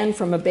began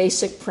from a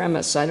basic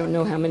premise, I don't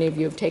know how many of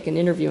you have taken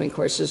interviewing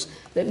courses,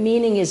 that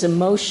meaning is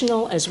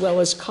emotional as well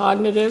as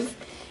cognitive,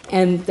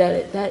 and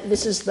that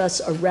this is thus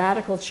a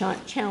radical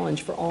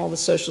challenge for all the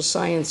social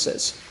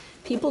sciences.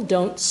 People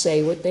don't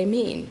say what they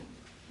mean.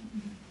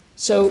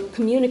 So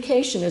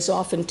communication is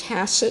often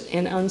tacit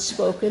and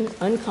unspoken,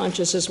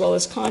 unconscious as well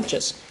as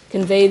conscious,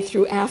 conveyed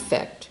through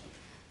affect.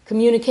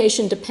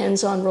 Communication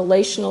depends on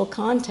relational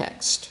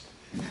context.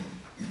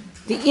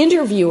 The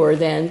interviewer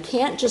then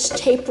can't just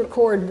tape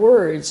record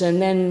words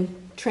and then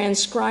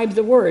transcribe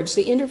the words.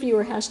 The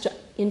interviewer has to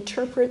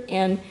interpret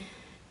and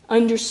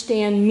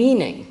understand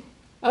meaning.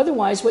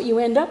 Otherwise, what you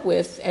end up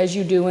with, as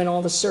you do in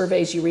all the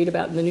surveys you read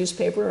about in the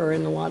newspaper or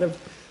in a lot of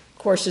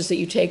courses that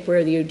you take where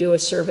you do a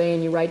survey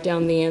and you write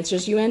down the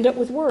answers, you end up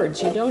with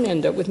words. You don't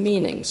end up with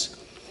meanings.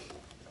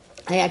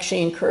 I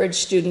actually encourage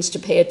students to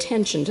pay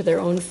attention to their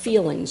own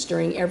feelings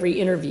during every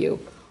interview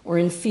or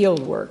in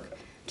field work,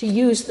 to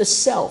use the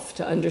self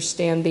to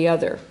understand the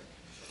other.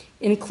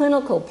 In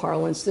clinical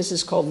parlance, this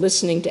is called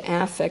listening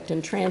to affect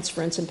and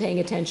transference and paying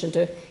attention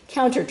to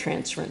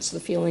countertransference, the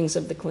feelings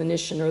of the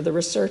clinician or the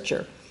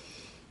researcher.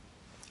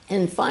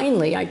 And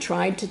finally, I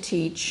tried to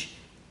teach,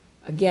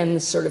 again,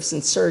 sort of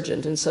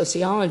insurgent in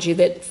sociology,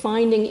 that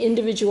finding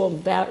individual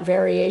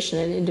variation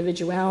and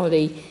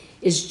individuality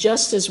is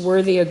just as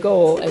worthy a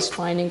goal as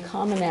finding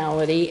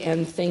commonality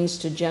and things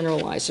to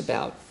generalize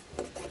about.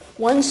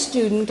 One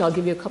student, I'll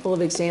give you a couple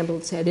of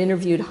examples, had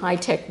interviewed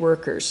high-tech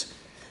workers.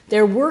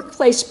 Their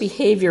workplace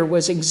behavior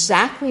was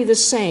exactly the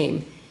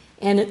same,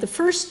 and in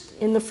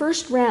the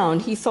first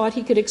round, he thought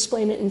he could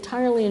explain it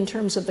entirely in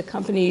terms of the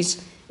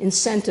company's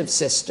incentive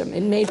system.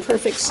 It made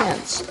perfect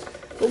sense.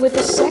 But with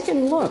the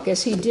second look,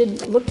 as he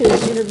looked at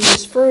his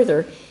interviews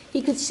further,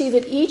 he could see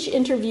that each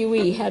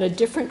interviewee had a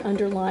different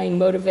underlying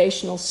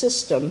motivational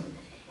system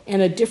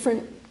and a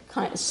different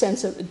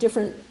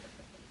different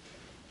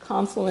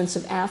confluence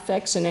of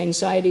affects and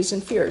anxieties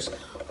and fears.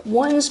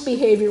 One's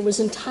behavior was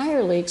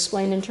entirely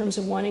explained in terms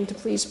of wanting to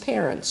please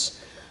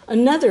parents.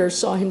 Another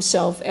saw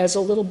himself as a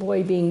little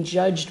boy being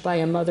judged by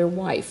a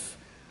mother-wife.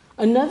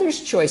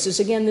 Another's choices,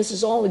 again, this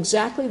is all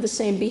exactly the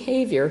same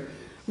behavior,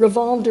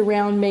 revolved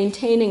around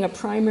maintaining a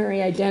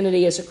primary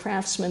identity as a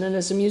craftsman and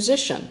as a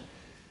musician.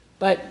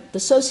 But the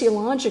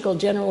sociological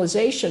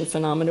generalization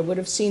phenomena would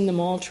have seen them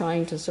all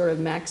trying to sort of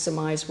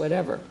maximize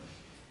whatever.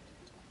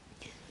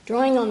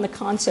 Drawing on the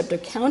concept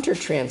of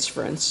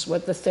countertransference,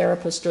 what the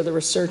therapist or the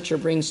researcher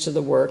brings to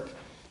the work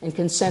and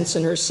consents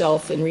in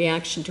herself in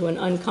reaction to an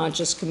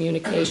unconscious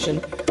communication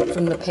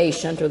from the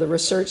patient or the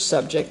research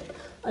subject,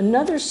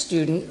 another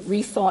student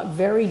rethought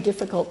very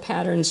difficult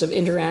patterns of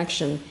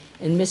interaction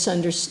and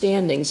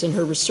misunderstandings in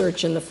her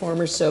research in the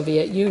former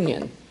Soviet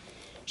Union.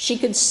 She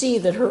could see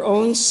that her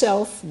own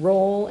self,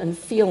 role, and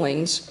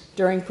feelings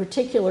during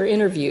particular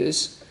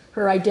interviews,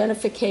 her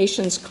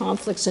identifications,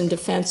 conflicts, and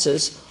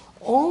defenses,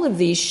 all of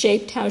these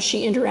shaped how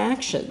she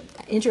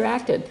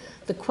interacted,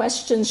 the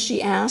questions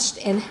she asked,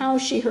 and how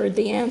she heard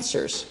the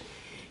answers.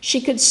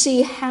 She could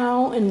see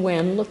how and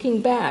when,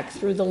 looking back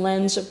through the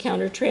lens of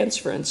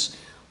countertransference,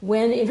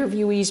 when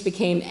interviewees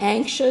became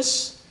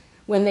anxious,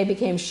 when they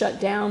became shut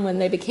down, when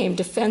they became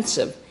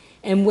defensive,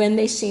 and when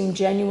they seemed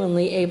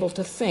genuinely able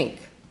to think.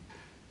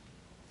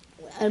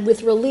 And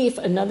with relief,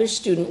 another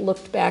student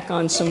looked back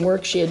on some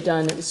work she had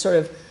done. It was sort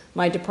of,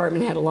 my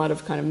department had a lot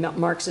of kind of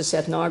Marxist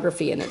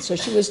ethnography in it. So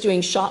she was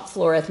doing shop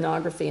floor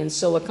ethnography in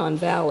Silicon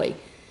Valley.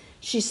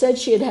 She said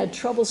she had had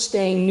trouble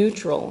staying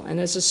neutral, and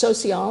as a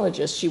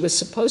sociologist, she was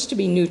supposed to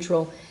be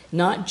neutral,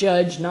 not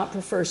judge, not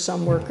prefer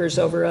some workers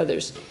over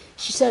others.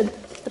 She said,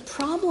 the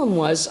problem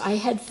was I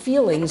had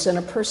feelings and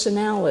a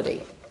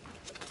personality.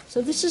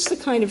 So this is the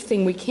kind of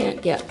thing we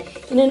can't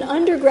get. In an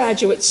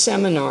undergraduate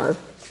seminar,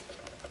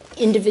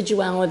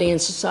 Individuality in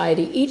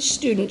Society, each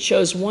student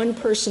chose one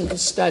person to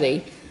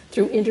study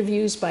through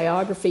interviews,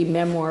 biography,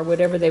 memoir,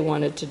 whatever they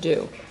wanted to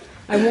do.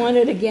 I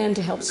wanted, again,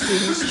 to help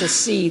students to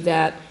see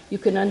that you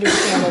can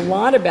understand a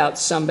lot about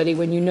somebody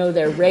when you know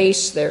their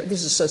race,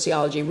 this is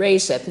sociology,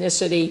 race,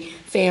 ethnicity,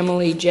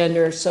 family,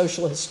 gender,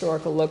 social,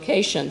 historical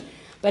location.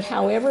 But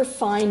however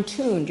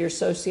fine-tuned your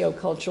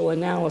sociocultural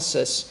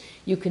analysis,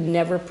 you can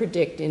never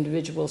predict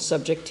individual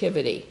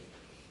subjectivity.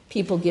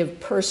 People give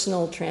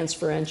personal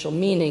transferential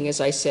meaning, as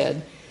I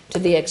said, to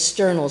the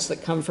externals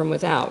that come from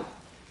without.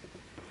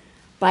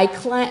 By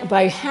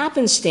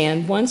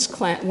happenstance,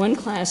 one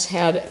class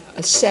had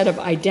a set of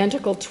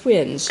identical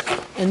twins,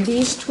 and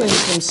these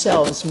twins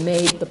themselves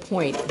made the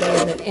point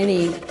better than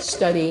any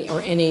study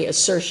or any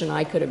assertion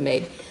I could have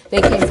made.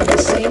 They came from the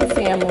same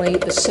family,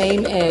 the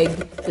same egg,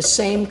 the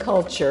same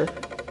culture,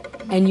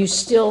 and you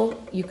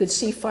could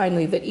see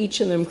finally that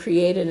each of them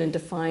created and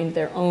defined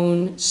their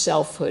own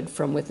selfhood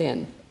from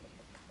within.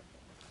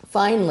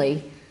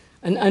 Finally,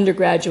 an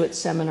undergraduate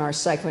seminar,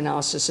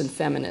 Psychoanalysis and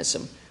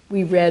Feminism.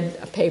 We read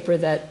a paper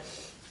that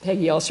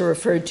Peggy also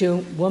referred to,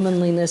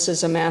 Womanliness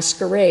as a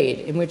Masquerade,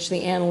 in which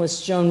the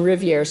analyst Joan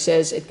Riviere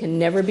says it can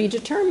never be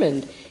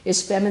determined.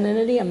 Is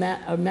femininity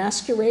a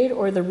masquerade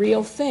or the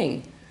real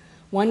thing?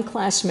 One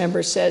class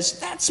member says,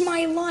 that's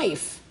my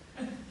life.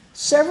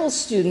 Several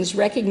students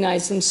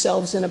recognize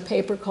themselves in a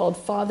paper called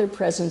Father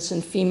Presence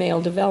and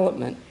Female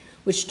Development,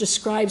 which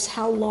describes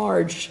how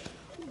large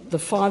the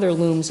father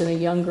looms in a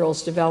young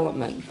girl's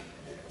development.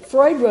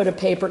 Freud wrote a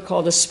paper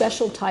called A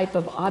Special Type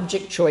of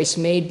Object Choice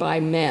Made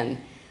by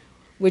Men,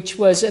 which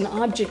was an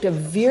object of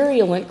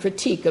virulent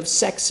critique of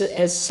sex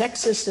as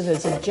sexist and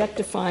as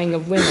objectifying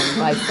of women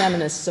by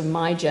feminists of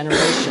my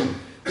generation.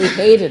 We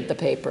hated the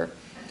paper.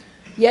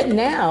 Yet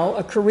now,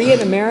 a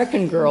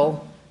Korean-American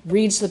girl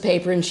reads the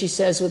paper and she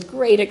says with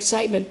great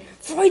excitement,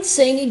 Freud's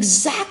saying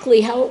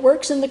exactly how it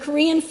works in the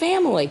Korean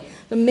family.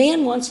 The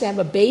man wants to have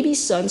a baby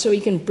son so he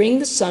can bring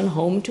the son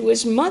home to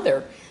his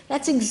mother.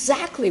 That's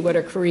exactly what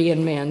a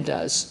Korean man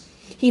does.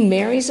 He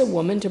marries a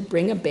woman to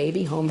bring a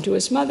baby home to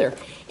his mother.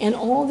 And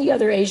all the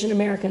other Asian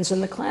Americans in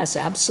the class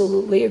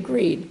absolutely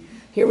agreed.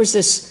 Here was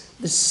this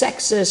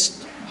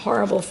sexist,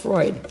 horrible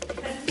Freud.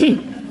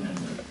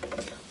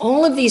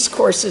 All of these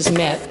courses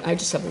met, I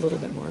just have a little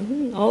bit more.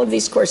 All of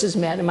these courses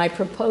met, and my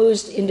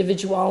proposed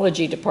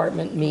Individuology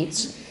department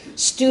meets.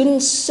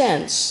 Students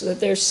sense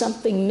that there's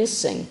something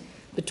missing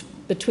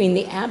between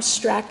the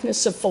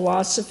abstractness of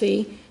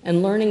philosophy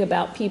and learning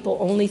about people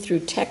only through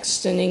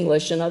text and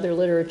English and other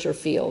literature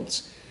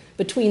fields,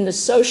 between the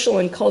social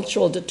and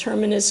cultural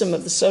determinism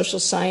of the social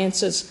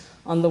sciences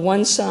on the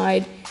one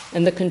side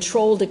and the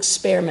controlled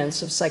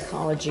experiments of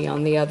psychology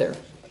on the other.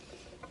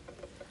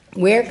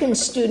 Where can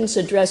students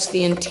address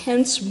the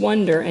intense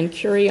wonder and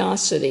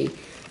curiosity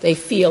they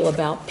feel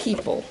about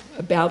people,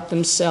 about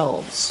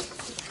themselves?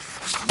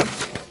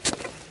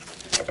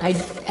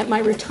 At my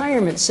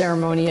retirement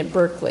ceremony at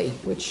Berkeley,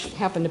 which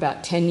happened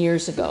about 10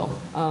 years ago,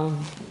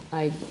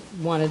 I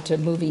wanted to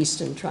move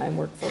east and try and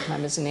work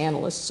full-time as an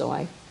analyst, so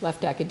I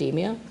left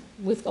academia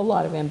with a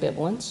lot of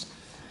ambivalence.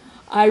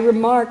 I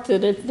remarked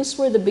that if this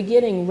were the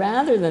beginning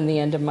rather than the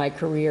end of my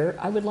career,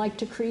 I would like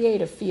to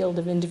create a field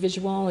of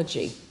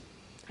individuology.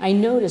 I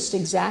noticed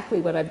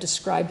exactly what I've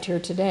described here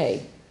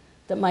today,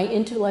 that my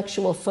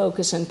intellectual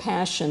focus and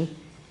passion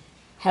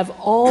have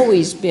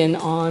always been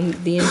on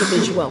the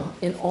individual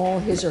in all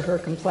his or her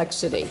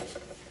complexity.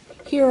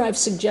 Here I've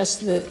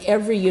suggested that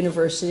every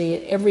university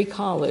and every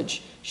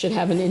college should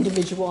have an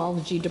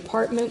individuology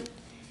department,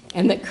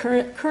 and that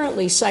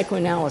currently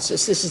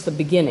psychoanalysis, this is the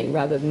beginning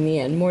rather than the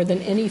end, more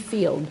than any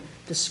field,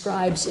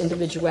 describes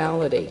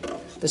individuality,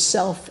 the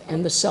self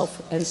and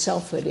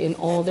selfhood in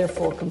all their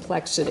full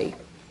complexity.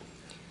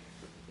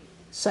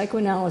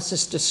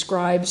 Psychoanalysis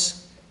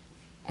describes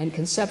and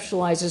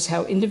conceptualizes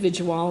how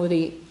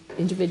individuality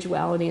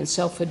and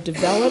selfhood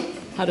develop,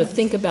 how to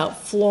think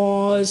about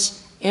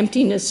flaws,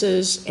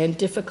 emptinesses, and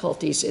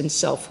difficulties in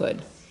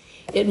selfhood.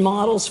 It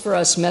models for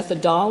us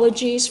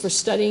methodologies for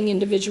studying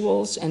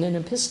individuals and an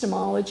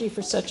epistemology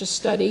for such a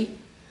study,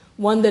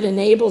 one that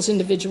enables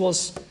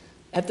individuals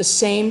at the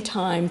same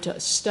time to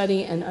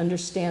study and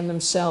understand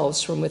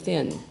themselves from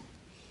within.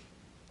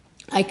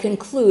 I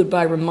conclude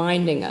by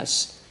reminding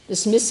us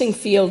this missing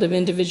field of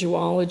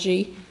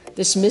individuology,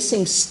 this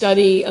missing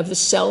study of the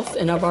self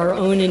and of our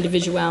own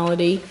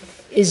individuality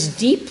is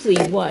deeply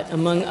what,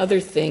 among other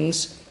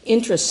things,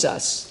 interests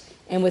us,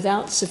 and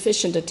without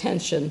sufficient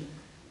attention,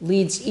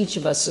 leads each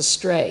of us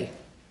astray.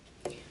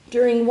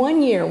 During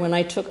 1 year when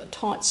I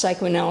taught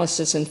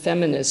psychoanalysis and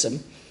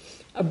feminism,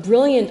 a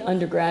brilliant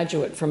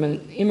undergraduate from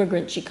an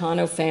immigrant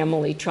Chicano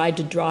family tried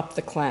to drop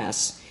the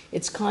class.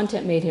 Its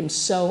content made him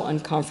so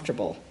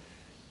uncomfortable.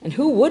 And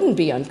who wouldn't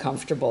be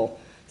uncomfortable?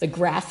 The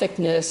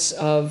graphicness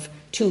of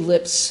two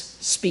lips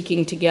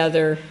speaking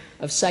together,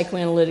 of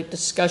psychoanalytic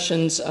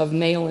discussions of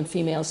male and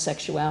female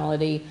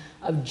sexuality,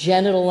 of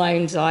genital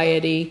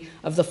anxiety,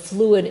 of the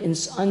fluid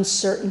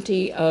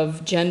uncertainty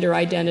of gender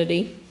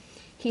identity.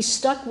 He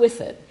stuck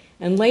with it.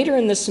 And later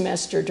in the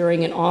semester,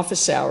 during an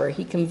office hour,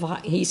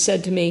 he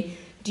said to me,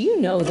 "Do you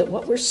know that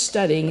what we're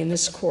studying in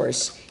this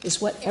course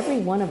is what every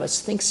one of us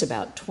thinks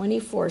about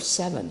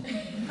 24/7?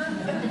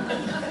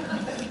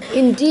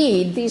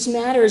 Indeed, these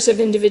matters of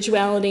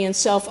individuality and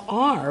self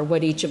are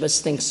what each of us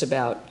thinks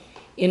about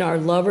in our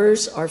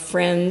lovers, our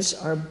friends,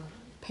 our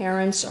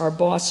parents, our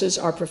bosses,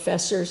 our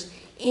professors,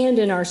 and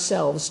in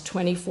ourselves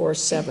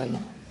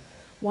 24/7.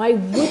 Why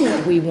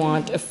wouldn't we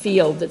want a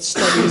field that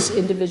studies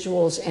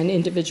individuals and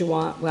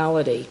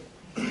individuality?"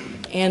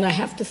 And I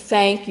have to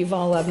thank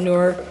Yuval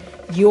Avnur.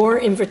 Your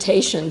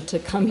invitation to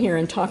come here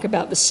and talk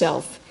about the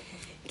self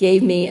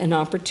gave me an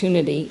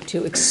opportunity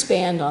to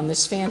expand on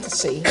this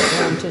fantasy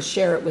and to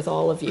share it with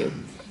all of you.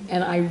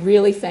 And I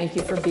really thank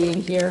you for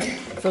being here,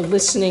 for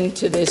listening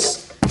to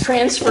this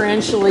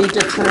transferentially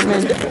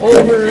determined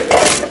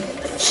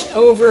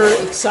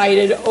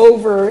over-excited,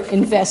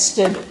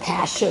 over-invested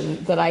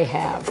passion that I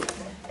have.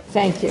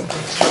 Thank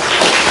you.